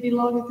 to thee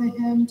belongeth the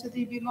hymn, to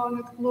thee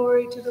belongeth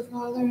glory, to the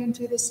Father, and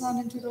to the Son,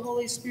 and to the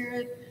Holy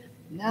Spirit,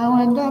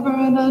 now and ever,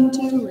 and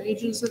unto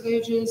ages of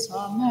ages.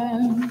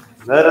 Amen.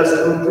 Let us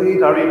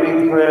complete our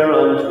evening prayer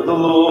unto the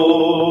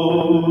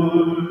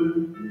Lord.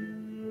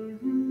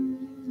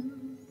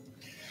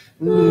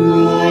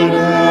 Lord,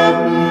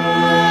 have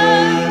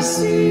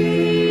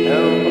mercy.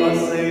 Help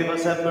us, save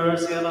us, have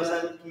mercy on us,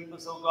 and keep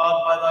us, O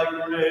God, by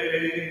thy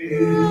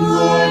grace.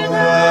 Lord,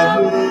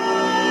 have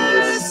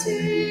mercy.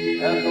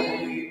 and the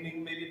whole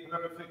evening may be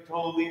perfect,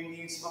 holy,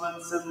 peaceful,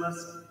 and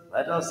sinless,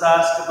 let us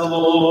ask of the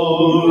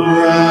Lord.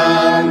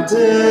 Grant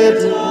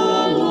it,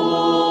 O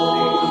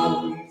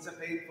Lord. He's a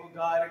faithful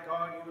guide, a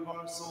guardian of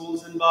our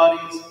souls and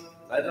bodies.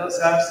 Let us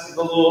ask of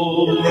the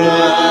Lord.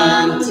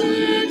 Grant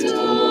it,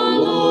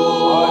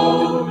 O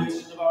Pardon and Lord.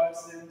 remission of our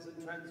sins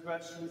and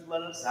transgressions,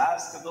 let us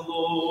ask of the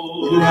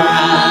Lord.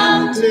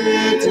 Grant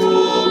it,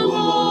 O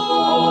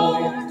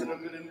All Lord. things that are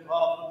good and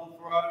profitable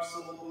for our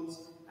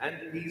souls, and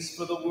peace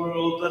for the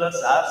world, let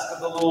us ask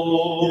of the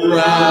Lord.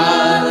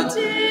 Grant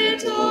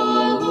it,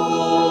 O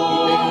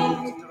Lord.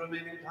 We may use the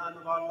remaining time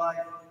of our life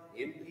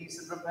in peace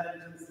and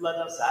repentance, let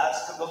us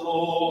ask of the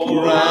Lord.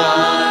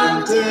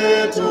 Grant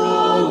it,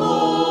 O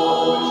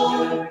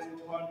Lord.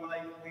 To our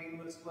life,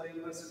 painless,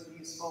 blameless, and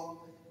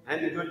peaceful,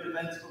 and good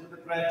defense for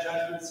the dread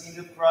judgment seat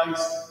of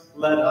Christ,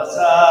 let us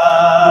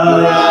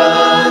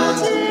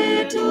ask. Grant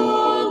it,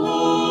 O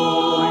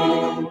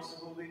Lord. Most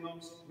holy,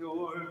 most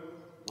pure,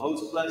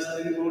 most blessed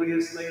and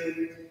glorious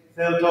Lady,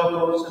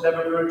 Theodore and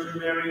ever Virgin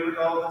Mary with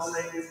all the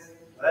saints,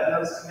 let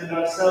us commit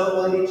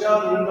ourselves and each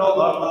other and all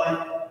our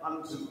life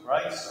unto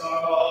Christ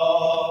our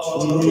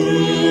God.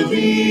 To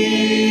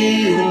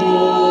thee,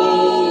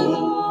 O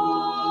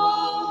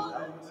Lord.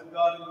 Thou of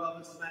God who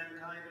lovest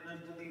mankind, and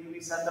unto thee do we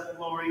send up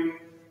glory,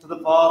 to the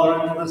Father,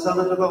 and to the Son,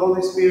 and to the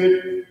Holy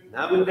Spirit,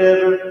 now and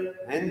ever,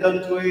 and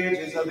unto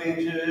ages of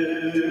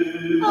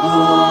ages.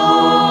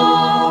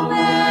 Amen.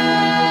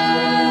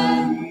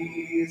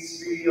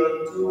 Peace be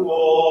unto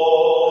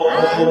all.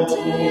 And to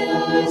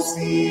your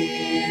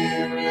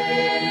spirit.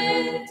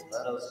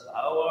 Let us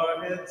bow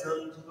our heads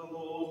unto the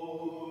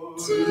Lord.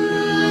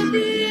 To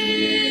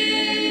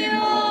thee,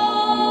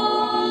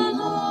 O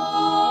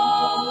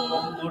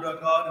Lord. Lord our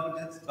God, who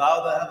didst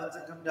bow the heavens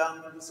and come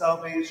down for the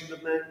salvation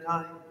of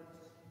mankind,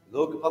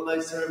 look upon thy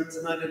servants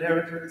and thine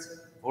inheritance,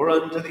 for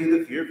unto thee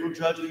the fearful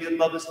judge who yet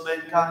lovest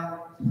mankind.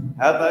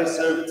 Have thy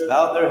servants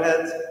bowed their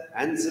heads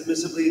and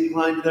submissively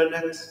inclined their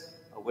necks,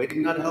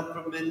 awaiting not help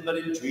from men, but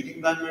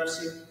entreating thy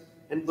mercy,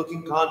 and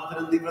looking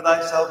confidently for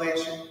thy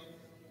salvation.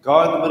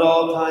 Guard them at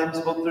all times,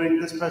 both during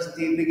this present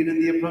evening and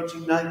in the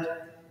approaching night,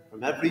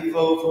 from every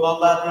foe, from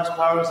all adverse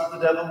powers of the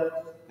devil,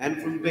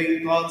 and from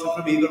vain thoughts and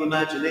from evil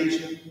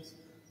imaginations.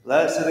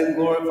 Blessed and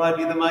glorified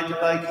be the might of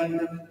thy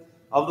kingdom,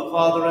 of the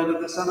Father, and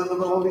of the Son, and of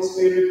the Holy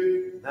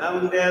Spirit, now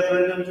and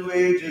ever, and unto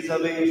ages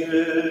of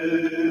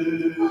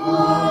ages.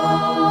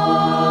 Amen.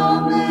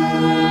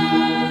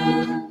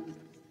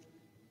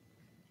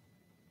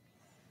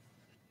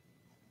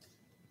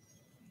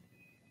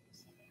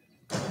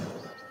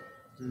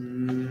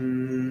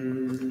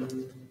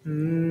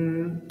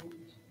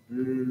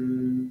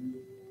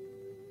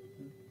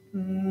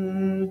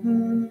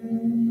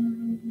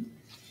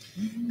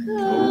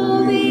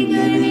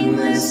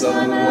 Co-beginningless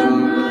Son of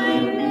my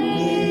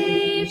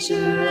nature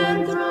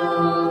and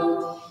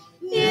throne,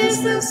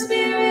 is the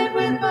Spirit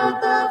with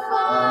both the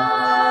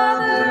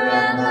Father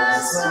and the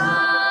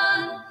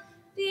Son,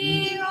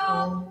 the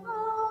all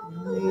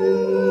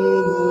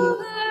ruler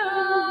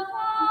of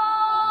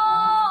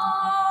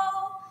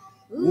all,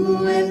 who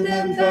with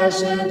them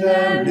fashioned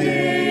and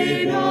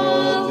made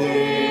all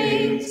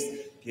things,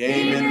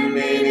 came and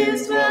made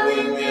his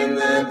dwelling in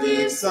the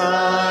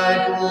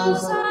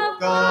disciples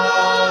of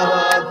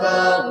God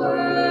the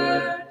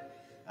Word,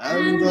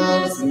 and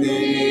thus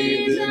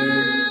made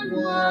them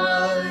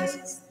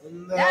wise,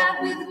 that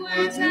with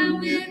words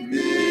and with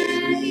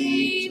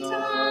many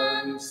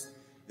tongues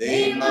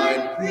they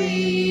might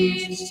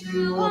preach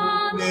to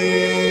all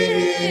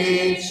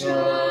nations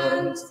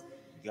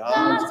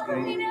God's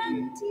great,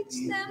 and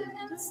teach them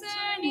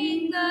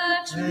concerning the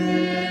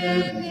Trinity.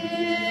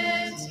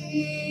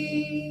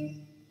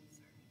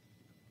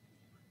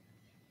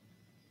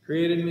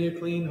 Create in me a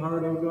clean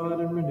heart, O God,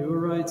 and renew a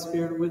right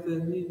spirit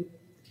within me.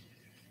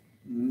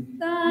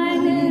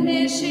 Thine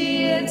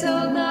initiates,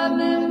 O God,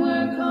 men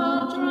were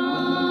called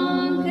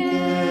drunken.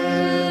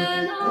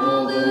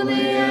 Although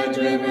they are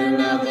driven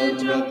of the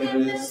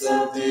drunkenness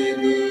of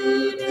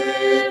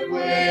deluded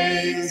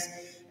ways,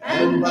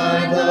 and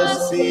by the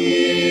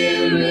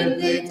Spirit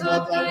they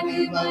taught thy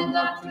divine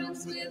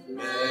doctrines with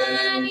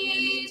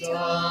many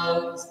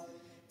tongues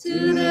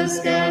to the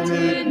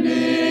scattered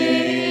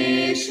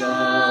nations,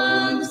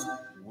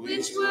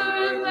 which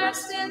were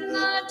immersed in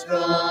the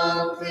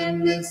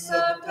drunkenness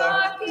of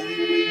dark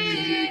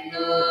ignorance,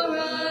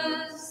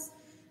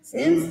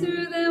 since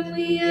through them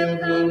we have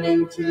come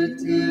into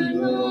to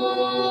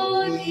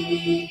know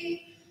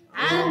thee,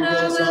 and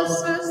ourselves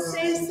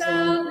sustain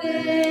salvation.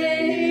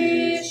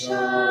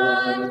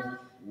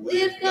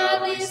 With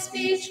godly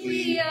speech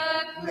we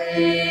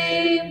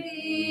acclaim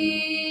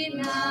thee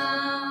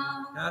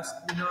now. Cast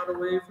me not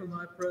away from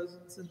thy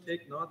presence, and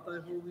take not thy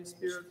Holy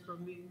Spirit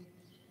from me.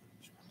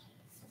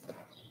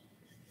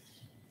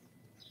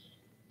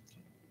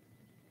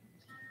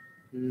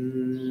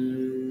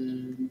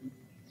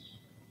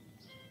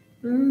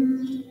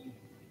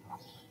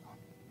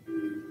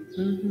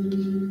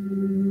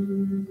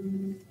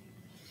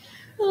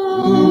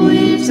 O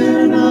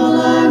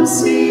eternal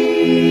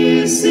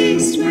unceasing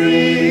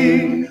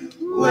spring,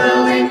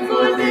 welling forth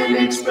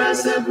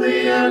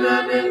inexpressibly an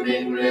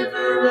unending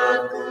river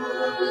of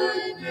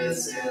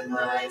goodness in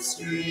thy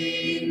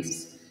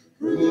streams,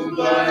 who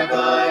by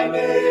thy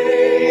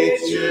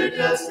nature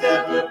dost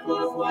ever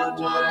pour forth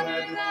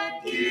water that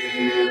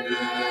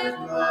giveth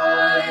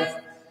life.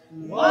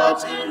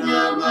 Water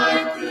now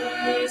my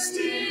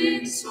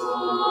thirsting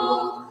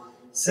soul,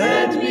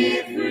 set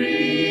me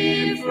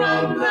free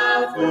from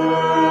the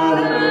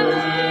furnace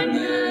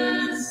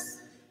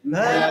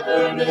that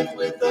burneth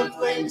with the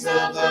flames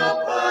of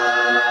the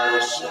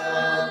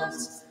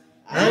passions,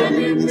 and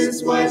in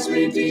this wise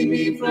redeem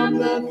me from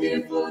the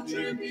fearful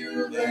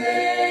tribulation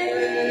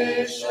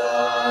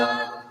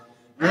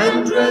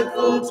and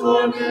dreadful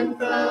torment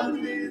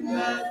found in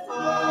that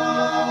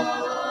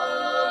fire.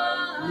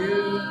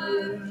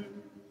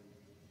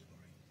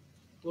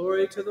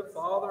 Glory to the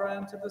Father,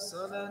 and to the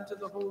Son, and to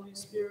the Holy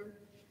Spirit.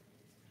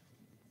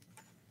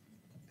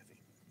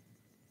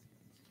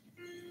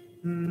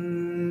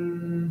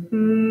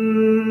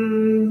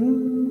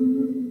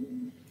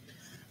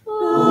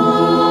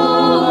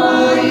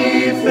 O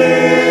ye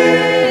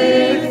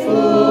faithful,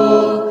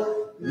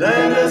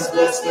 let us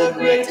bless the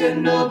great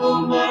and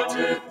noble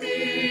martyr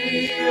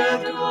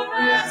Theodore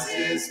as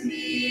is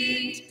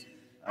meet,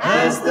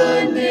 as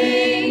the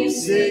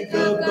namesake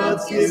of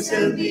God's gifts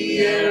and the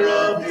heir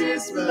of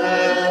his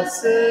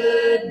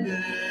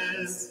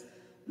blessedness,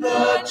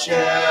 the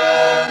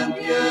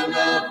champion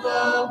of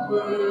the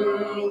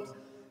world.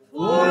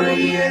 For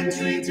he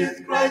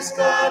entreateth Christ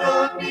God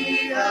on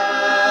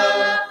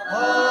behalf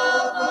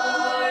of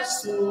our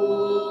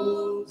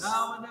souls.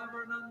 Now and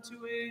ever and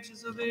unto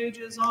ages of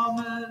ages.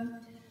 Amen.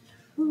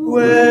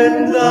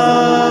 When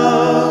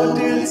thou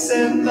didst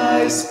send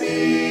thy Spirit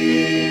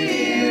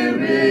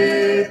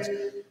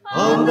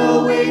on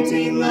the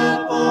waiting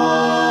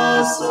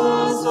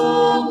apostles,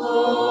 O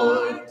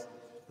Lord,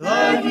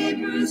 the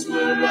Hebrews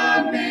were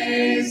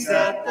amazed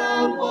at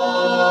the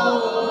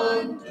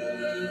wonder,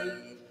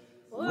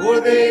 for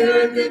they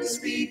heard them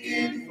speak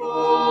in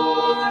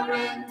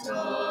foreign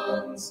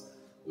tongues,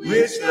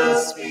 which the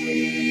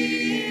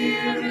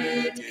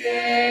Spirit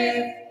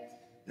gave.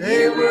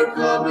 They were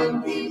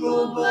common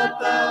people, but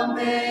thou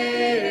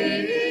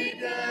madest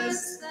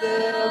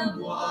them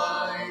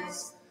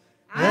wise.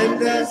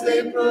 And as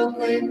they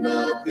proclaimed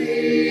the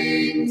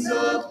things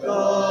of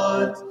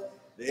God,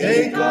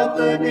 they taught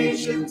the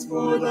nations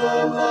for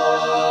the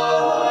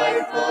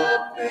life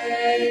of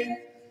faith.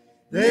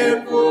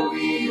 Therefore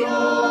we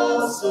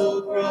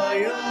also cry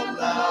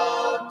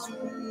aloud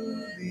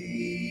to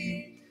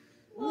thee,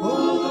 O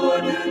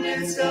Lord, who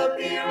didst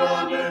appear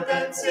on earth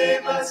and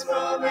save us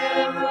from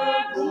error,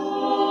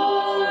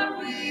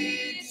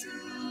 glory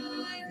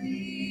to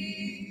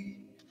thee.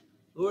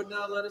 Lord,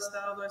 now lettest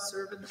thou thy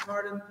servant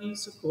depart in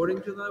peace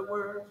according to thy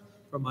word.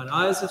 For mine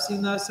eyes have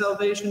seen thy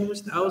salvation,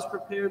 which thou hast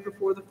prepared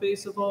before the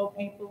face of all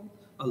people,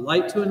 a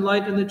light to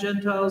enlighten the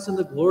Gentiles and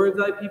the glory of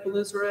thy people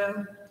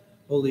Israel.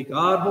 Holy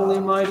God, holy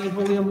mighty,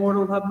 holy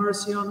immortal, have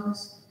mercy on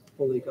us.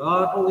 Holy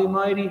God, holy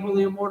mighty,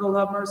 holy immortal,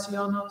 have mercy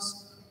on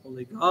us.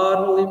 Holy God,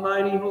 holy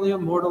mighty, holy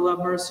immortal, have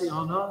mercy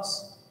on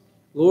us.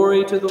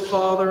 Glory to the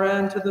Father,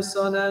 and to the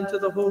Son, and to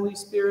the Holy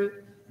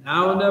Spirit,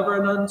 now and ever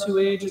and unto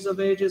ages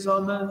of ages.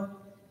 Amen.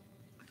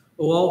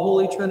 O all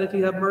holy Trinity,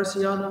 have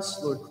mercy on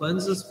us. Lord,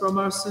 cleanse us from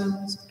our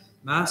sins.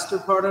 Master,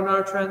 pardon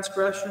our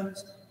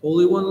transgressions.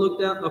 Holy One, look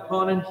down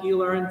upon and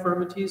heal our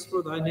infirmities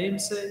for thy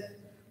name's sake.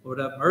 Lord,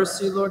 have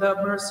mercy, Lord, have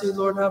mercy,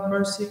 Lord, have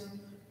mercy.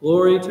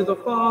 Glory to the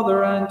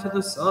Father, and to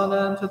the Son,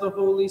 and to the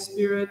Holy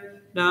Spirit,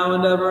 now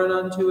and ever and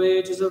unto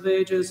ages of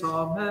ages.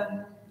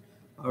 Amen.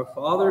 Our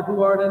Father,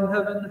 who art in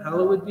heaven,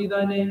 hallowed be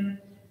thy name.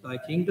 Thy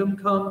kingdom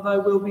come, thy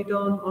will be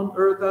done, on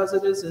earth as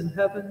it is in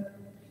heaven.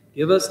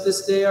 Give us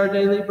this day our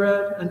daily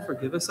bread, and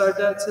forgive us our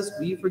debts as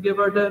we forgive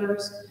our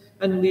debtors.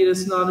 And lead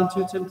us not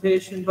into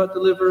temptation, but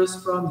deliver us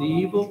from the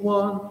evil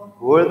one.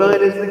 For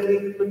thine is the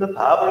kingdom, and the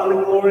power, and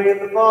the glory of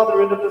the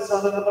Father, and of the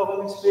Son, and of the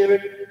Holy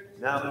Spirit,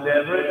 now and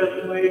ever, and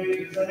unto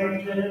ages of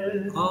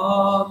ages.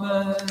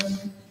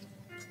 Amen.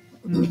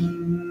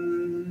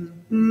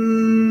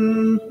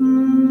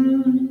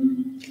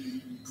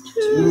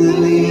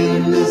 Truly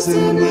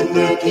innocent with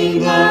the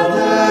King of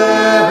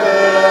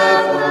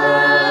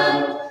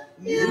heaven,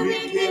 you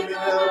became an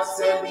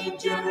outstanding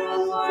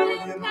general for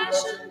the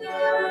compassion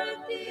bearer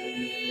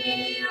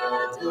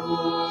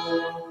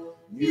Theodore.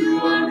 You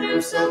armed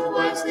yourself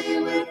wisely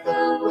with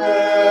the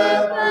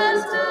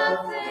weapons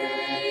of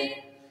faith,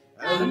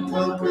 and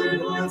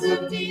conquered hordes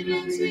of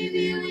demons,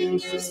 revealing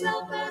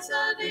yourself as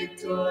a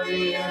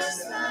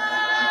victorious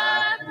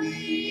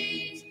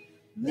athlete.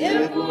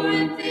 Therefore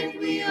in faith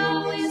we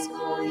always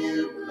call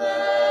you blessed.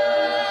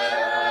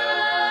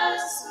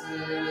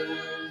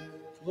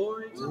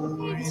 Glory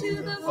Glory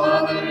to the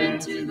Father, and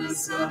to the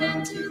Son,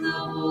 and to the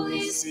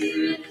Holy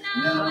Spirit,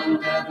 now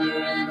and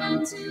ever, and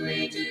unto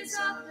ages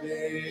of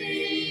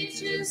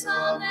ages.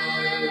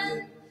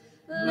 Amen.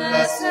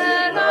 Blessed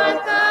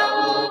art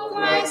thou, O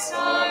Christ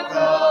our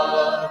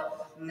God.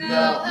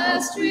 Thou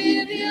hast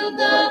revealed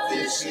the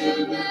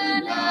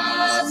fisherman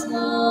as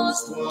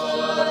most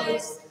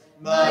wise.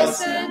 by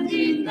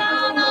sending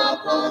down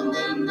upon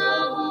them the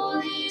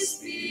Holy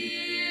Spirit.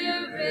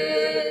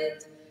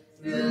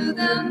 Through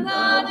them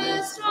thou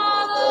didst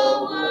draw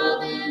the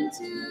world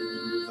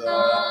into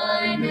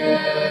thy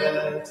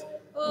net.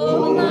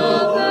 O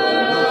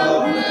lover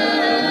of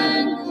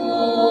men,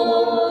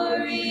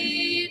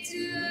 glory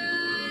to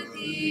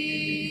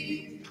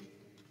thee.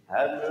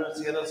 Have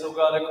mercy on us, O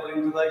God,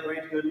 according to thy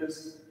great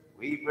goodness.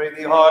 We pray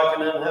thee,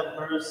 hearken and have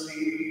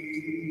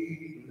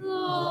mercy.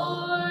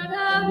 Lord,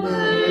 have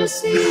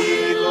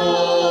mercy,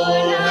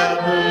 Lord,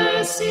 have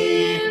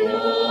mercy,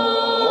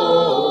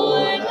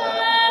 Lord,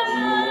 have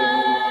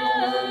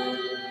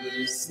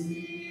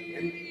mercy.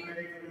 And we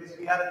pray for his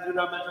beatitude,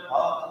 our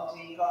Metropolitan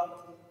Teapot,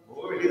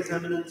 for his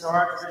eminence, our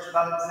Archbishop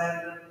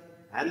Alexander,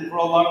 and for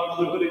all our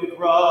brotherhood in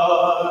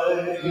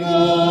Christ.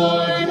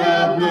 Lord,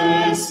 have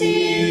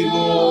mercy,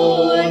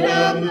 Lord,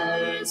 have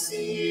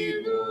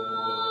mercy,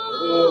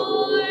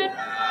 Lord,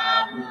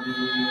 have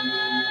mercy.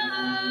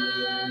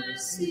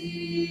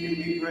 And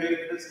we pray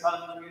for this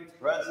country, its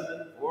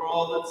president, for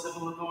all its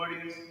civil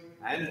authorities,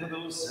 and for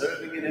those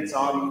serving in its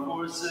armed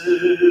forces.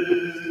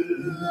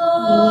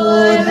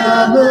 Lord,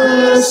 have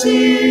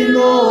mercy,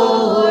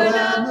 Lord,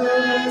 have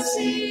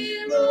mercy,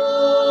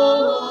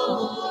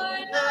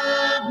 Lord,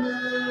 have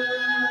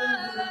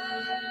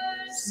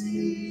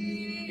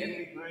mercy. Again,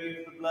 we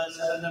pray for the blessed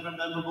and ever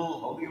memorable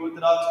Holy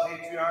Orthodox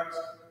Patriarchs,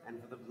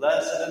 and for the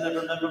blessed and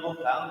ever memorable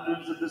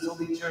founders of this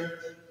Holy Church.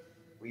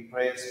 We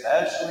pray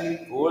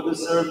especially for the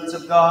servants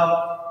of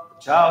God,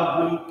 the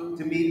child Luke,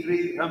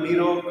 Dimitri,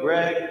 Ramiro,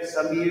 Greg,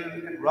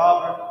 Samir, and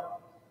Robert,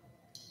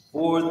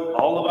 for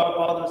all of our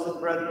fathers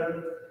and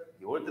brethren,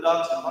 the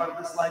Orthodox and part of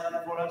this life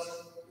before us,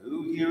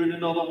 who here and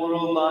in all the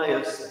world lie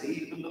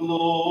asleep in the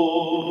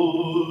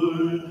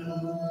Lord.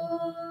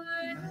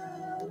 Lord,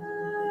 have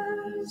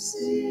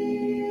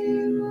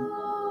mercy,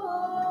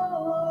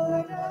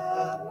 Lord,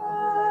 have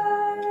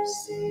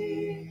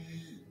mercy,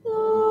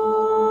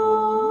 Lord,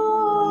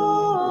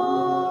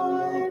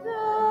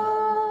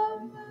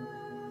 have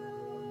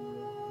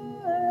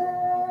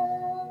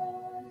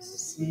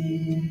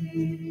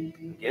mercy.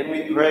 Again,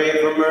 we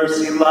pray for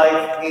mercy,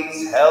 life,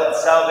 peace, health,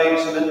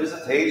 salvation, and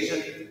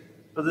visitation.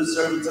 For the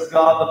servants of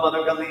God, the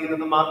Mother Galena,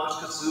 the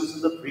Matryoshka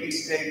Susan, the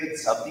priest David,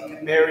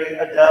 Subdeacon Mary,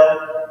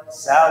 Adele,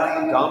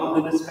 Sally, Donald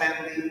and his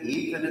family,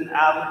 Ethan and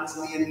Alex,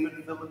 and the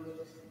infant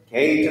Philip,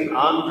 Kate and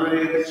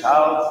Andre, the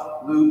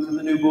child Luke, and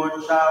the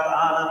newborn child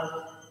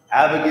Anna,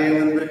 Abigail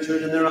and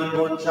Richard and their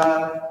unborn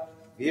child,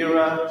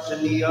 Vera,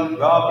 Shania,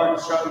 Robert,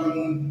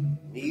 Charlene,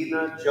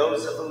 Nina,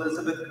 Joseph,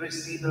 Elizabeth,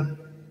 Christina,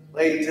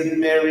 Clayton,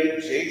 Mary,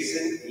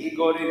 Jason,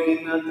 Igor,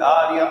 Irina,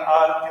 Daria,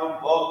 Artyom,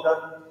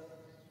 Bogdan,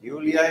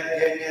 Yulia,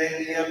 Evgenia,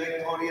 Elia,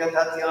 Victoria,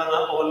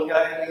 Tatiana,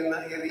 Olga,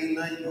 Elena,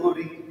 Irina,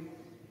 Yuri,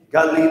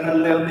 Galina,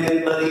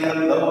 Leonid, Maria,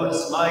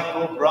 Lois,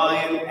 Michael,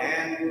 Brian,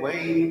 Ann,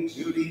 Wayne,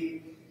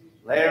 Judy,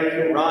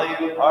 Larry,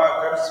 Ryan,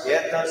 Parker,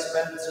 Svieta,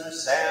 Spencer,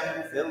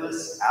 Sam,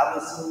 Phyllis,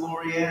 Allison,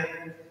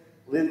 Lorianne,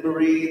 Lynn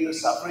Marie, the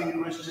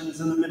suffering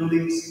Christians in the Middle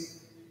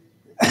East,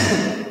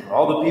 for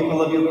all the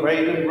people of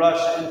Ukraine and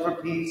Russia, and for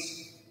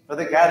peace, for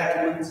the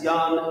catechumens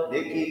Jan,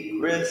 Nikki,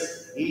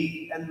 Chris,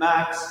 Heath, and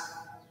Max,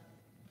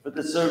 for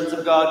the servants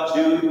of God,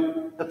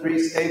 Jude, the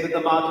priest David, the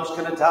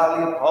Matryoshka,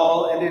 Natalia,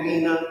 Paul, and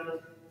Irina,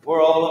 for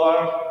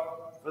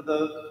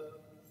the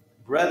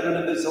brethren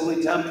of this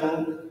holy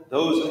temple,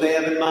 those who they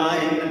have in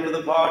mind, and for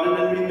the pardon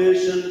and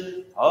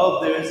remission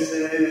of their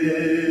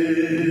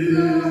sins.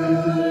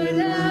 Lord,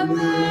 have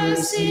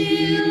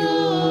mercy,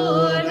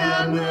 Lord,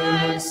 have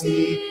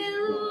mercy,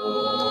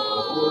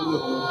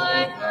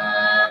 Lord,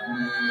 have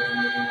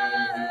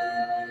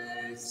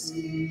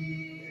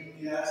mercy.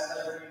 We ask that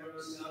every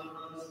mercy on our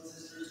brothers and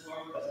sisters who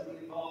are presently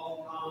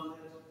involved in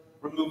conflict,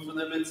 remove from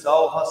their midst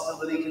all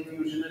hostility,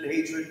 confusion, and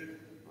hatred.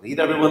 Lead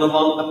everyone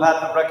along the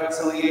path of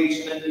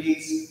reconciliation and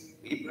peace.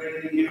 We pray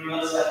that you hear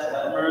us and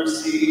have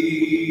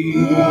mercy.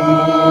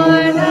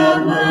 Lord,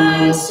 have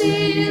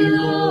mercy,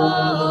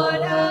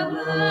 Lord, have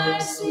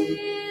mercy,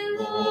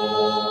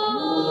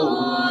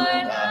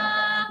 Lord,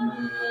 have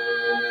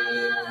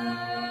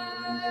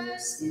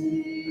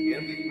mercy.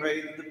 Again, we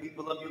pray that the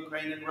people of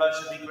Ukraine and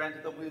Russia be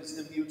granted the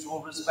wisdom,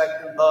 mutual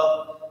respect, and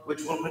love,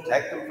 which will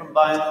protect them from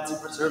violence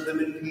and preserve them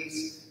in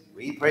peace.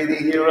 We pray they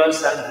hear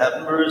us and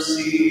have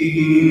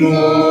mercy.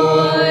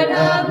 Lord,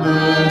 have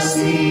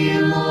mercy,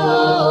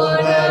 Lord,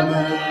 have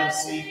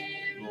mercy,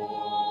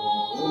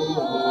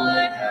 Lord,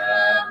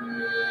 have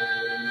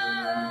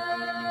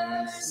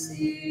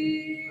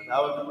mercy. For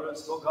thou art the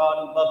merciful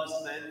God, who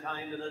lovest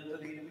mankind, and unto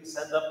thee we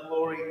send up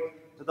glory,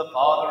 to the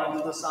Father, and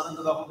to the Son, and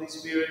to the Holy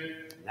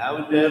Spirit, now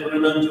and ever,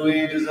 and unto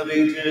ages of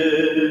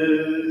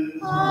ages.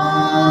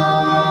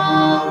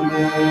 Amen.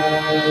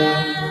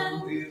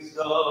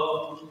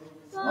 Wisdom.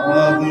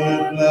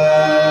 Father,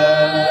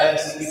 bless.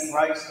 Blessed be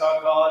Christ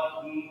our God,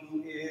 he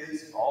who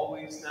is,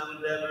 always, now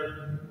and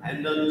ever,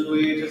 and unto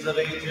ages of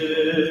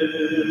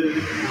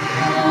ages.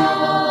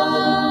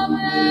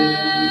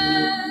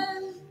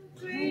 Amen.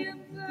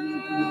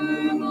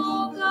 Reaffirm,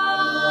 O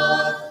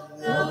God,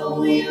 the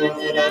holy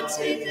Orthodox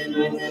faith and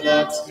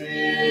Orthodox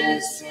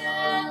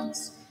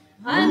Christians,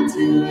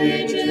 unto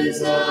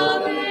ages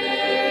of ages.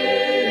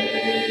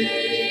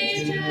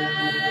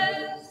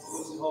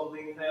 Most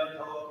holy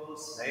Theodore,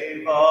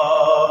 save us.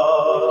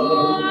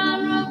 More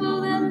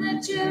honorable than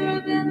the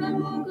cherubim, and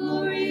more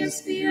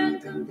glorious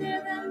beyond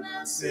compare than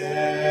the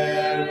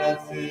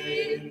seraphim.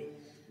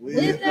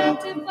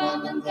 Without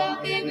defilement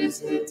thou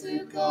gavest birth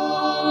to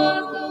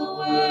God the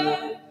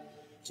Word.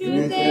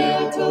 To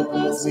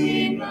Theotokos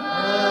we magnify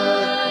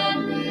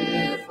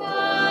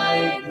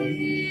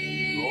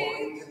thee.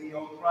 Glory to thee, O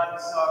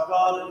Christ, our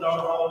God, and our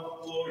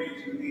hope. Glory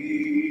to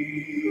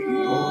thee.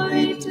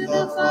 Glory to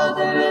the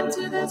Father, and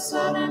to the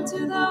Son, and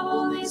to the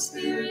Holy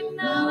Spirit,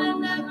 now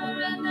and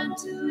ever, and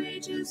unto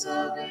ages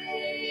of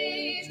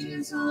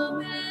ages.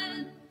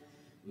 Amen.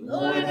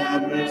 Lord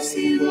have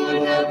mercy,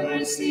 Lord have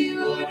mercy,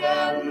 Lord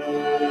have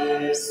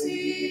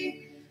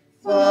mercy.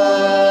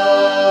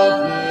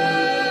 Father,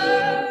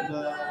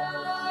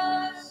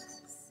 bless.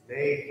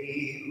 May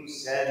he who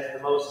sent the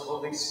most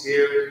Holy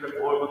Spirit in the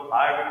form of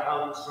fiery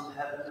tongues from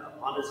heaven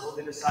upon his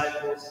holy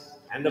disciples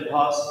and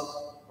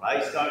apostles,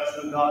 Christ our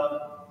true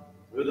God,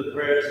 through the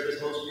prayers of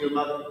his most pure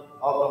mother,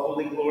 of the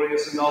holy,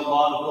 glorious, and all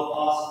laudable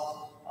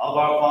apostles, of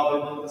our Father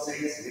among the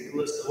saints,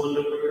 Nicholas the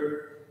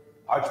Wonderworker,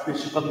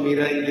 Archbishop of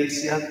Mira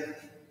Iglesia,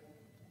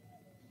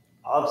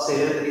 of St.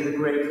 Anthony the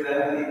Great, the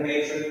heavenly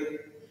patron,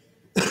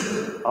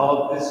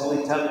 of this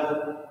holy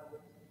temple,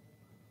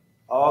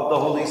 of the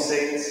holy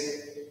saints,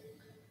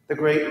 the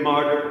great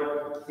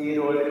martyr,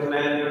 Theodore the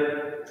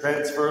commander,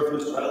 transfer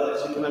whose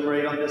Stratelates we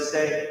commemorate on this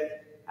day,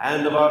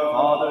 and of our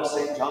Father,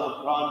 St. John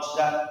of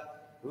Kronstadt,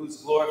 whose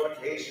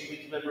glorification we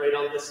commemorate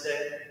on this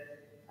day,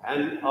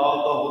 and of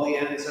the holy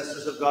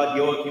ancestors of God,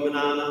 Joachim and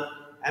Anna,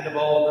 and of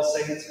all the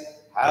saints.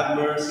 Have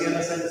mercy on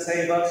us and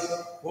save us,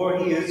 for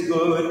he is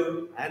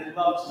good and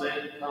loves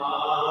mankind.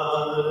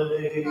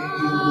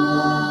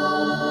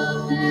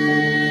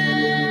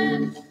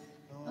 Amen.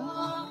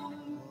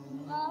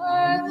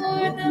 Our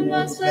Lord, the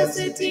most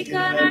blessed Deacon,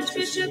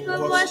 Archbishop of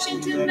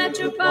Washington,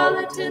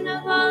 Metropolitan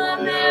of all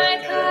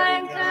America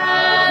and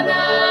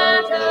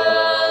Canada.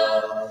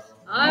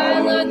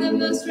 Our Lord, the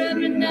most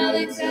Reverend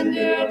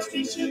Alexander,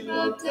 Archbishop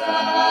of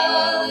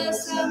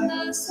Dallas and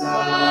the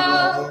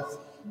South.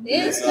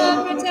 Is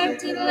God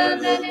protected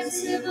land and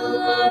its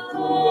civil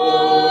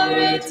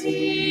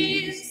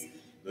authorities,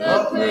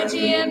 the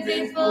clergy and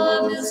faithful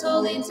of this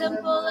holy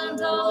temple,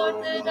 and all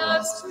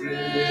Orthodox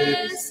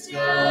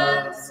Christians,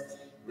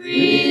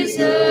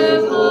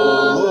 preserve, O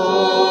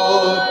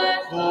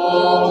Lord,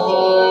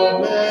 for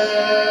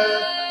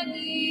many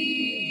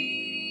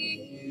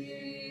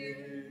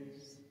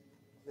years.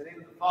 In the name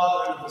of the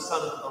Father, and of the Son,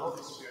 and of the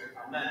Holy Spirit.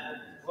 Amen.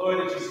 Glory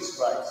to Jesus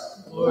Christ.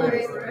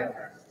 Glory forever.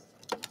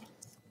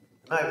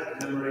 Tonight we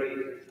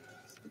commemorate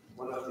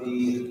one of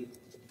the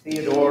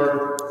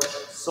Theodore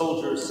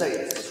soldier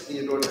saints,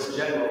 Theodore the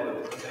general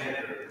and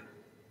commander.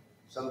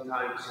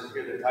 Sometimes you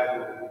hear the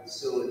title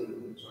still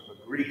in sort of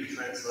a Greek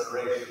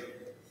transliteration,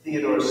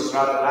 Theodore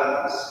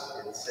Stratelates.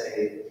 It's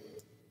a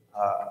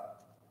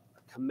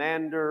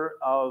commander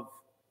of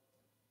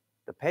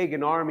the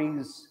pagan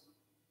armies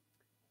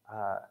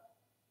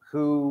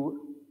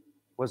who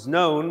was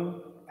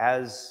known,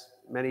 as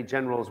many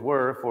generals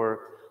were,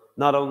 for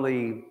not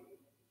only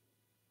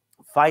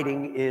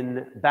fighting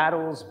in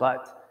battles,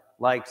 but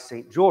like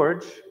St.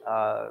 George,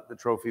 the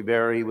trophy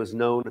bearer, he was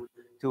known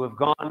to have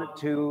gone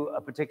to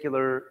a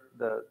particular,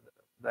 the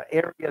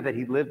area that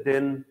he lived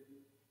in,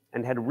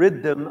 and had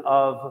rid them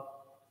of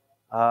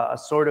a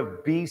sort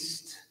of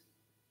beast.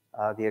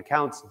 The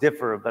accounts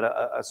differ, but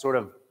a sort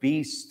of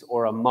beast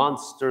or a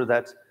monster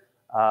that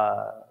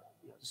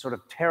sort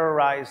of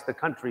terrorized the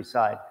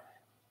countryside.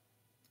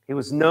 He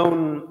was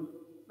known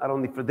not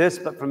only for this,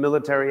 but for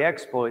military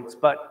exploits,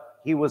 but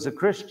he was a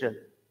Christian.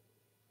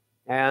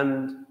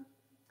 And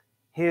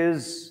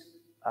his,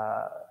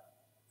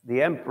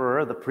 the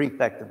emperor, the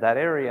prefect of that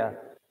area,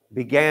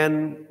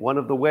 began one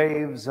of the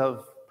waves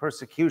of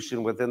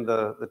persecution within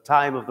the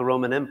time of the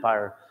Roman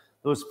Empire.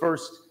 Those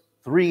first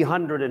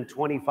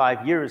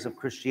 325 years of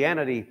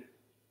Christianity,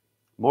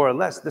 more or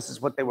less, this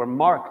is what they were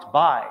marked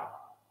by.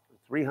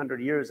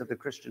 300 years of the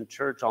Christian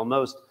church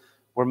almost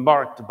were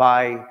marked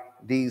by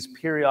these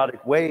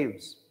periodic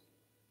waves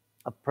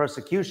of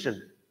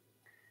persecution.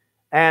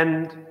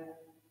 And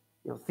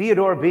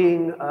Theodore,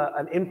 being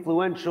an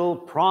influential,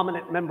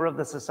 prominent member of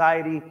the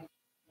society,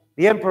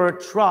 the emperor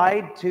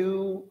tried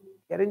to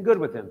get in good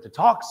with him, to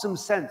talk some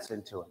sense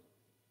into him,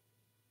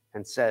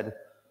 and said,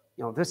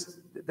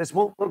 this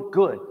won't look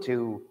good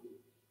to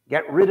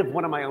get rid of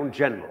one of my own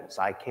generals.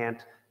 I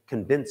can't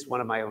convince one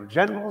of my own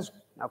generals.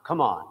 Now,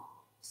 come on,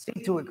 see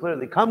to it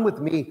clearly. Come with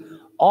me,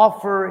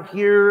 offer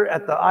here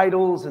at the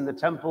idols in the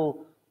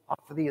temple,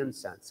 offer the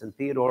incense. And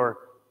Theodore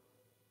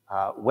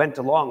went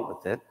along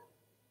with it,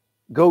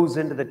 goes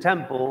into the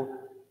temple,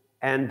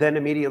 and then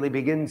immediately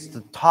begins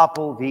to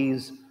topple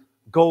these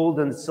gold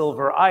and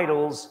silver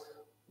idols,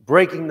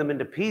 breaking them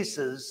into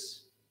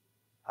pieces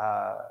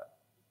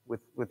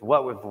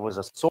what was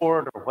a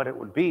sword or what it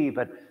would be,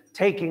 but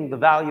taking the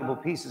valuable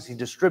pieces, he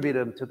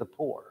distributed them to the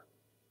poor.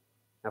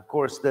 Of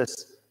course,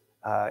 this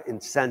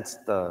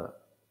incensed the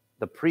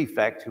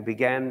prefect, who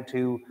began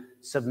to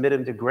submit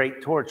him to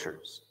great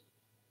tortures.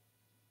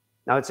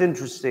 Now, it's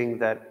interesting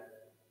that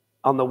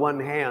on the one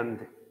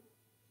hand,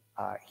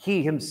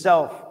 he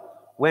himself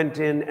went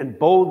in and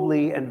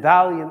boldly and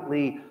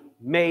valiantly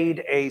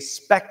made a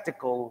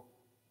spectacle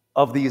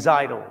of these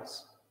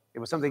idols. It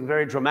was something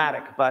very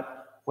dramatic,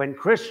 but when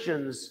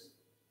Christians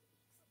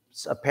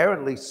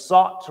apparently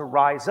sought to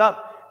rise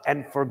up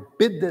and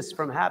forbid this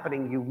from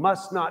happening, you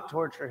must not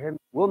torture him,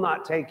 will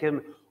not take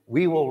him,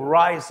 we will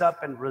rise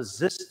up and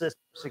resist this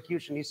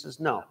persecution. He says,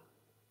 no.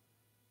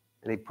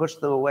 And he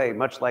pushed them away,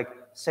 much like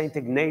St.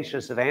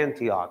 Ignatius of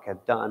Antioch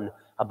had done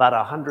about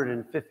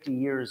 150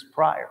 years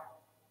prior.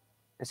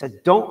 He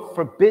said, don't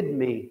forbid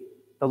me.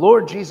 The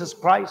Lord Jesus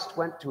Christ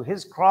went to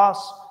his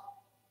cross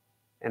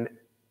and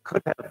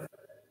could have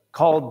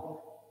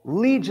called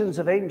legions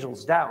of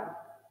angels down,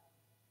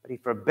 but he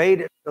forbade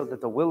it so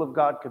that the will of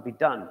God could be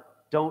done.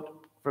 Don't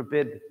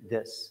forbid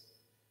this.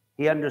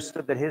 He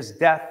understood that his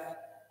death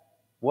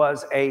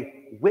was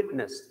a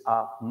witness,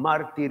 a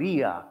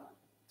martyria.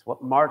 It's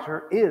what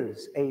martyr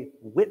is, a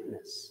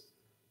witness.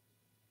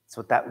 That's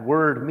what that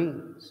word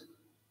means.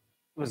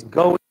 It was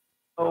going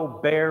to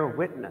bear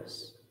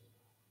witness.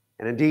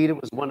 And indeed, it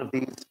was one of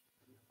these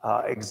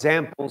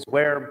examples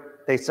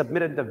where they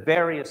submitted to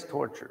various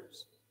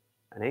tortures.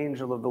 An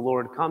angel of the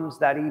Lord comes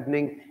that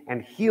evening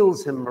and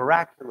heals him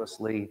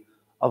miraculously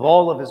of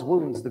all of his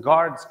wounds. The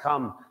guards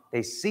come.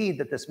 They see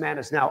that this man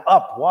is now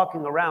up,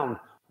 walking around.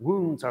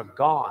 Wounds are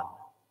gone.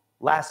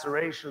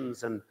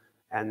 Lacerations and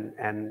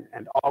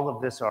all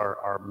of this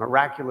are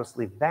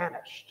miraculously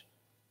vanished.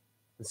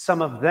 And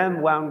some of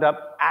them wound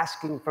up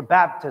asking for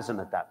baptism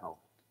at that moment,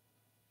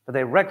 for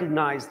they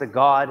recognized the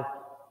God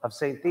of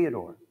St.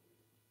 Theodore.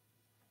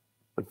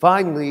 But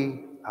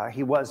finally,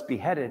 he was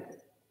beheaded,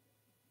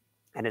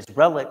 and his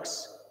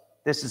relics,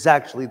 this is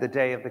actually the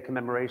day of the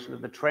commemoration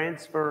of the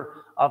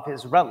transfer of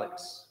his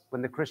relics,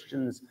 when the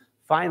Christians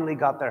finally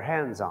got their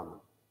hands on them.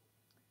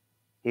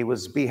 He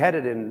was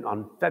beheaded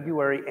on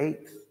February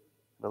 8th,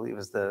 I believe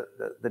was the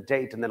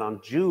date, and then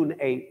on June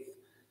 8th,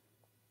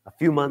 a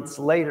few months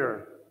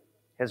later,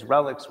 his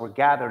relics were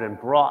gathered and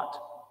brought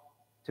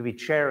to be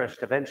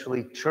cherished.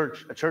 Eventually, a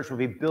church would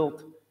be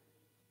built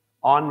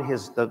on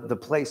the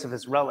place of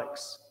his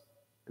relics,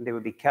 and they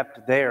would be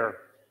kept there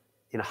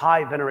in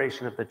high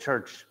veneration of the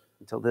church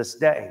until this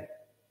day.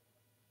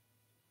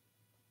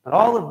 But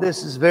all of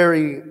this is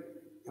very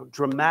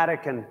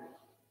dramatic and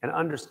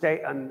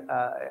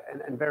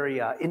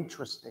very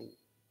interesting,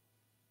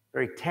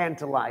 very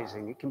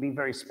tantalizing. It can be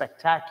very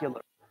spectacular.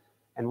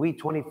 And we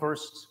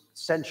 21st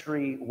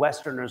century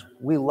Westerners,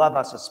 we love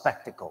us a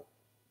spectacle.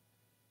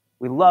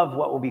 We love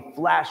what will be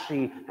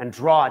flashy and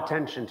draw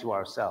attention to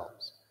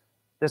ourselves.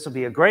 This will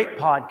be a great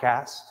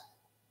podcast.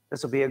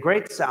 This will be a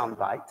great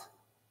soundbite.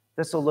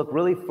 This will look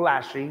really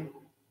flashy,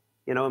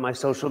 in my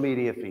social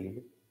media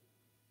feed.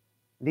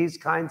 These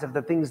kinds of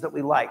the things that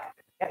we like.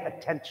 Get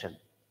attention.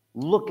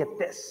 Look at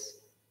this.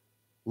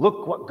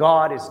 Look what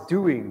God is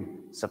doing,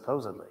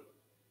 supposedly.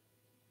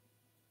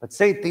 But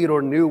St.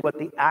 Theodore knew what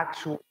the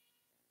actual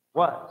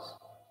was.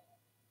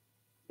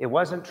 It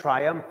wasn't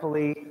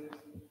triumphantly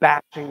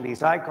bashing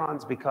these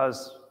icons,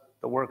 because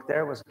the work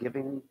there was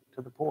giving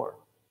to the poor.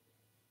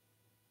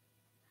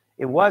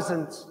 It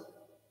wasn't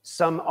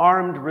some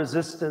armed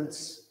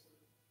resistance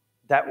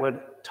that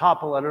would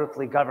topple an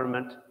earthly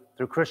government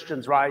through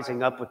Christians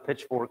rising up with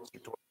pitchforks,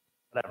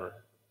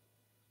 whatever.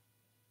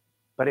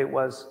 But it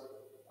was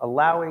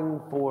allowing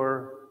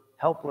for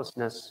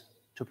helplessness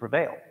to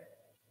prevail,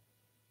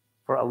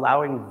 for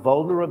allowing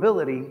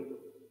vulnerability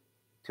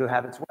to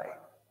have its way,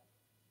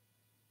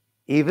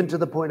 even to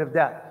the point of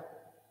death.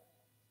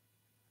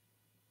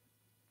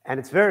 And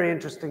it's very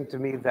interesting to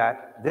me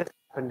that this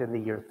happened in the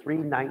year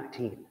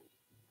 319.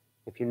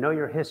 If you know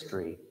your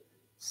history,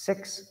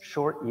 6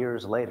 short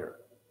years later,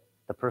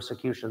 the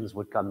persecutions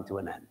would come to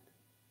an end.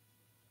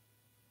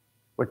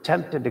 We're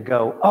tempted to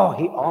go, oh,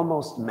 he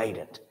almost made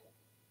it.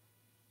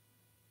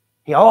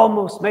 He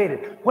almost made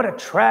it. What a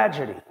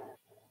tragedy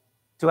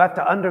to have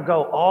to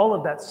undergo all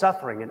of that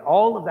suffering and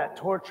all of that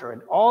torture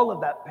and all of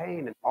that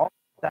pain and all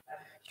of that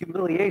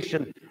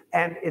humiliation.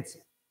 And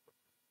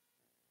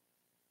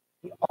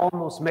he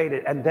almost made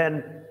it. And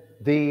then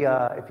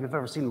if you've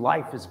ever seen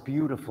Life is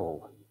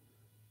Beautiful,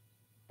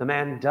 the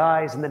man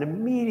dies, and then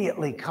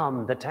immediately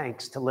come the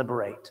tanks to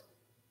liberate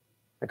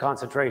the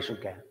concentration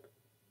camp.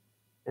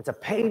 It's a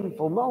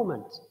painful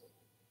moment.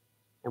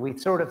 And we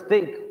sort of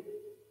think,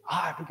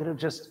 if he could have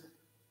just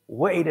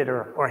waited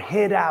or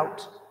hid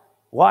out,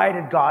 why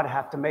did God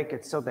have to make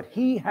it so that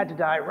he had to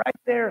die right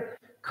there?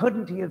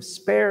 Couldn't he have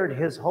spared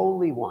his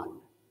Holy One?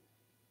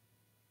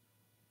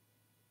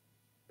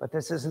 But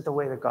this isn't the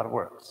way that God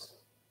works.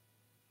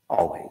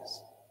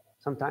 Always.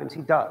 Sometimes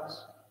he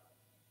does.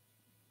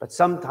 But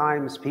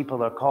sometimes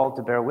people are called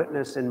to bear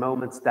witness in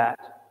moments that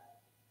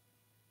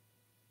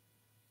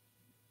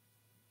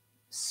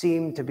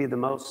seem to be the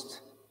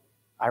most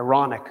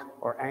ironic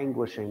or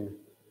anguishing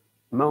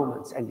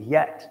moments, and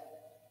yet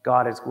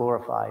God is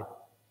glorified.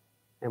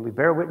 And we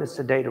bear witness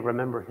today to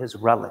remember his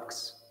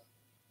relics.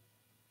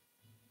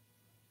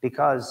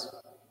 Because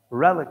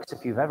relics,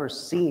 if you've ever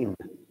seen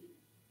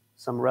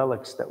some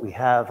relics that we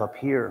have up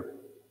here,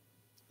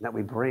 that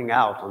we bring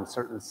out on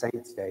certain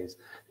saints' days,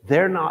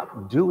 they're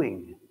not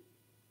doing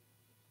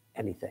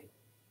anything.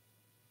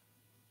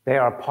 They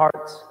are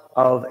parts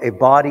of a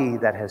body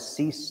that has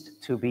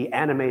ceased to be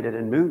animated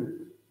and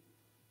moved.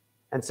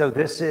 And so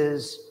this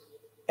is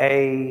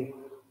a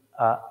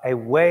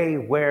way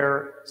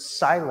where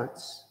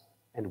silence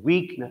and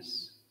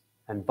weakness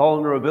and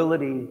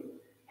vulnerability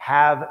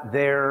have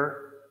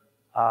their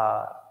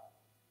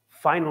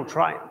final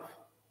triumph.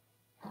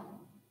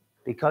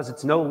 Because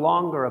it's no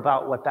longer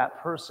about what that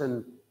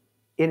person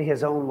in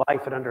his own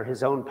life and under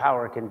his own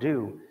power can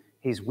do.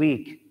 He's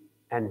weak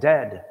and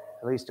dead,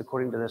 at least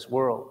according to this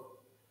world.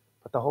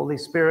 But the Holy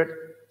Spirit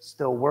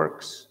still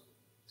works,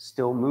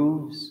 still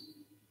moves,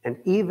 and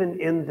even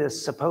in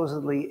this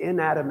supposedly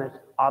inanimate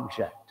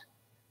object,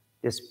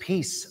 this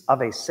piece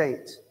of a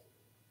saint,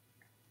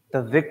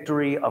 the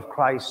victory of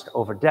Christ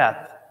over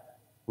death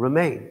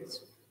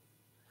remains.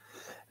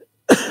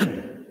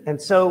 And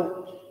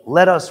so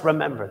let us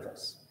remember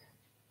this.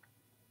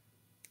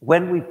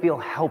 When we feel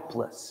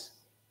helpless,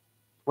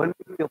 when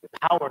we feel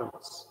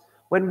powerless,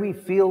 when we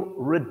feel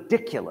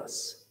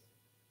ridiculous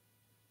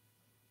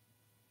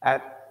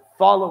at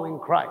following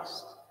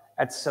Christ,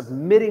 at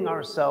submitting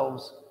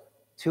ourselves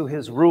to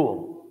his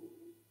rule,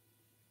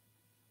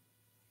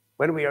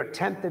 when we are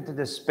tempted to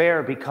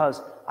despair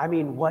because,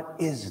 what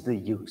is the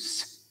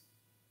use?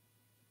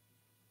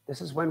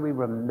 This is when we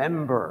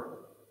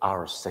remember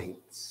our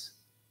saints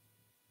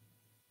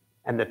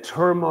and the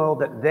turmoil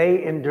that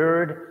they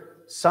endured,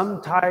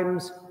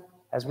 sometimes,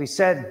 as we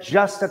said,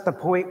 just at the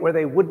point where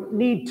they wouldn't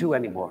need to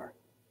anymore.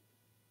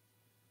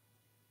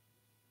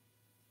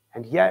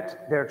 And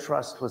yet their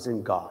trust was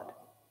in God.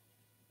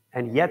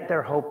 And yet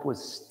their hope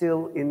was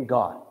still in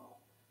God.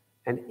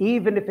 And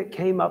even if it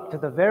came up to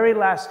the very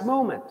last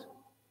moment,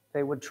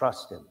 they would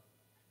trust him.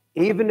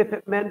 Even if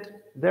it meant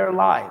their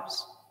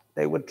lives,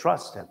 they would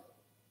trust him.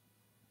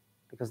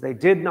 Because they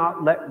did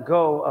not let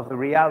go of the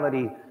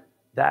reality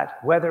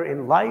that whether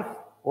in life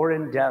or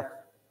in death,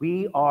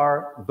 we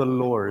are the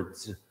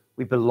Lord's.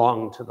 We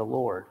belong to the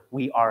Lord.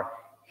 We are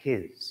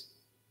his.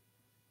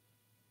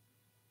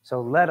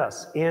 So let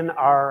us, in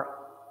our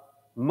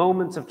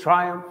moments of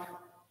triumph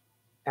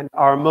and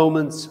our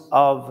moments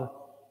of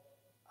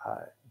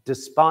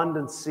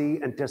despondency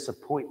and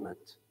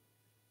disappointment,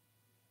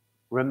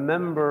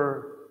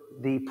 remember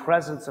the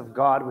presence of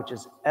God which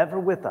is ever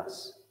with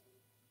us,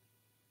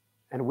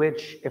 and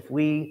which, if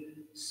we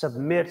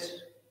submit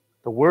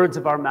the words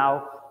of our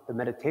mouth, the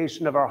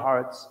meditation of our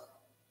hearts,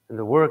 and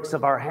the works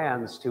of our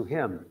hands to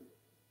him,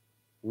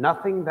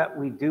 nothing that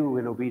we do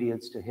in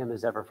obedience to him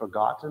is ever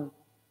forgotten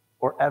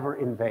or ever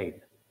in vain.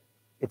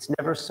 It's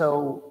never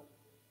so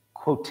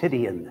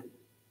quotidian,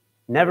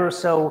 never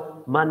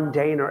so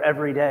mundane or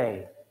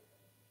everyday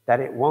that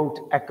it won't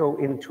echo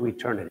into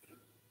eternity.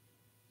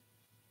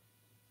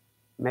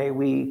 May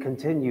we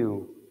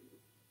continue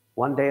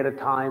one day at a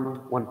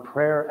time, one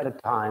prayer at a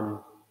time,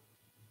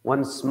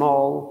 one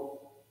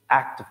small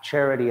act of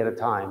charity at a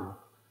time,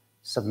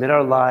 submit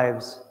our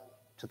lives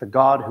to the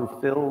God who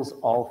fills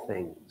all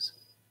things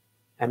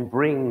and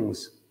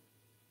brings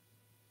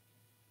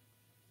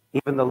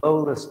even the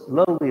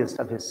lowliest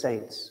of his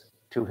saints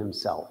to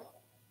himself.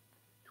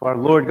 To our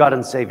Lord God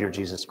and Savior,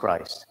 Jesus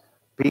Christ,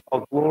 be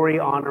all glory,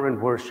 honor,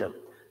 and worship,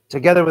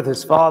 together with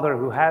his Father,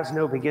 who has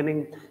no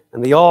beginning,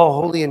 and the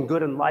all-holy and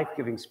good and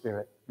life-giving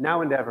Spirit,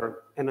 now and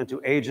ever, and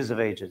unto ages of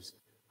ages.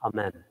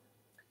 Amen.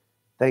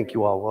 Thank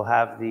you all. We'll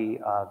have the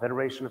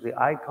veneration of the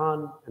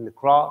icon and the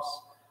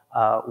cross.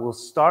 We'll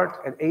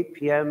start at 8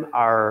 p.m.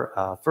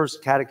 our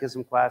first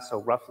catechism class,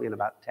 so roughly in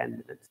about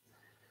 10 minutes.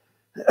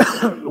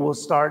 We'll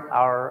start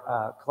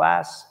our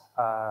class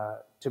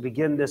to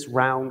begin this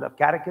round of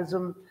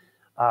catechism.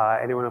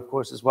 Anyone, of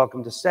course, is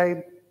welcome to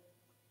stay.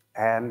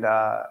 And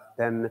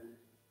then,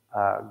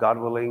 God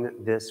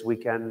willing, this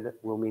weekend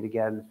we'll meet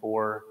again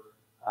for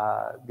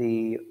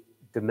the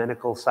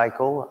Dominical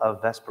cycle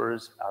of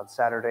Vespers on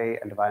Saturday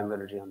and Divine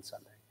Liturgy on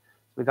Sunday.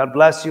 May God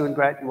bless you and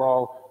grant you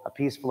all a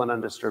peaceful and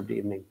undisturbed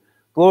evening.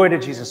 Glory to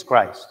Jesus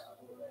Christ.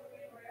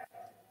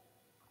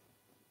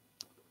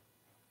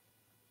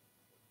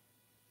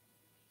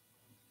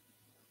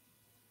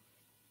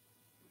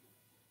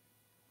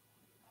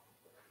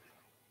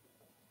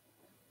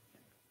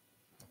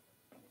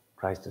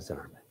 Christ is in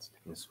our midst.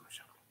 Yes, we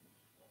shall.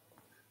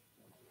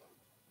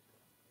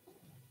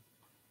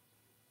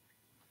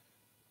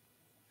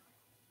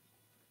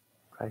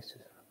 Christ is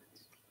in our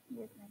midst.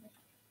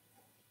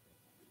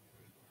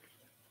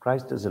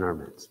 Christ is in our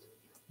midst.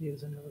 He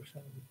is in our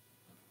side.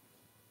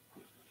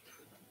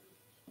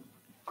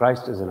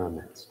 Christ is in our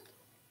midst.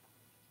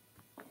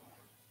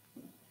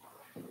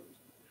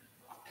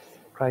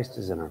 Christ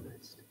is in our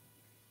midst.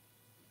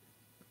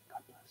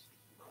 God bless.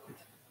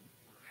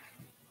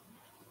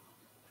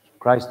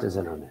 Christ is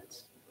in our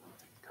midst.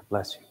 God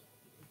Bless you.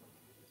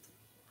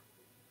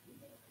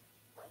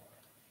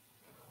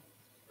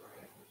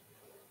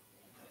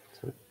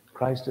 So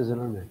Christ is in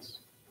our midst.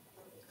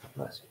 God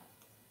bless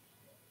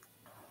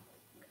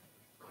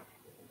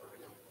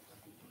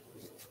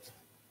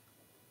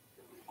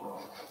you.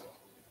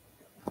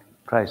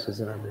 Christ is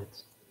in our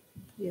midst.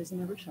 He is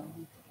never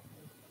shown.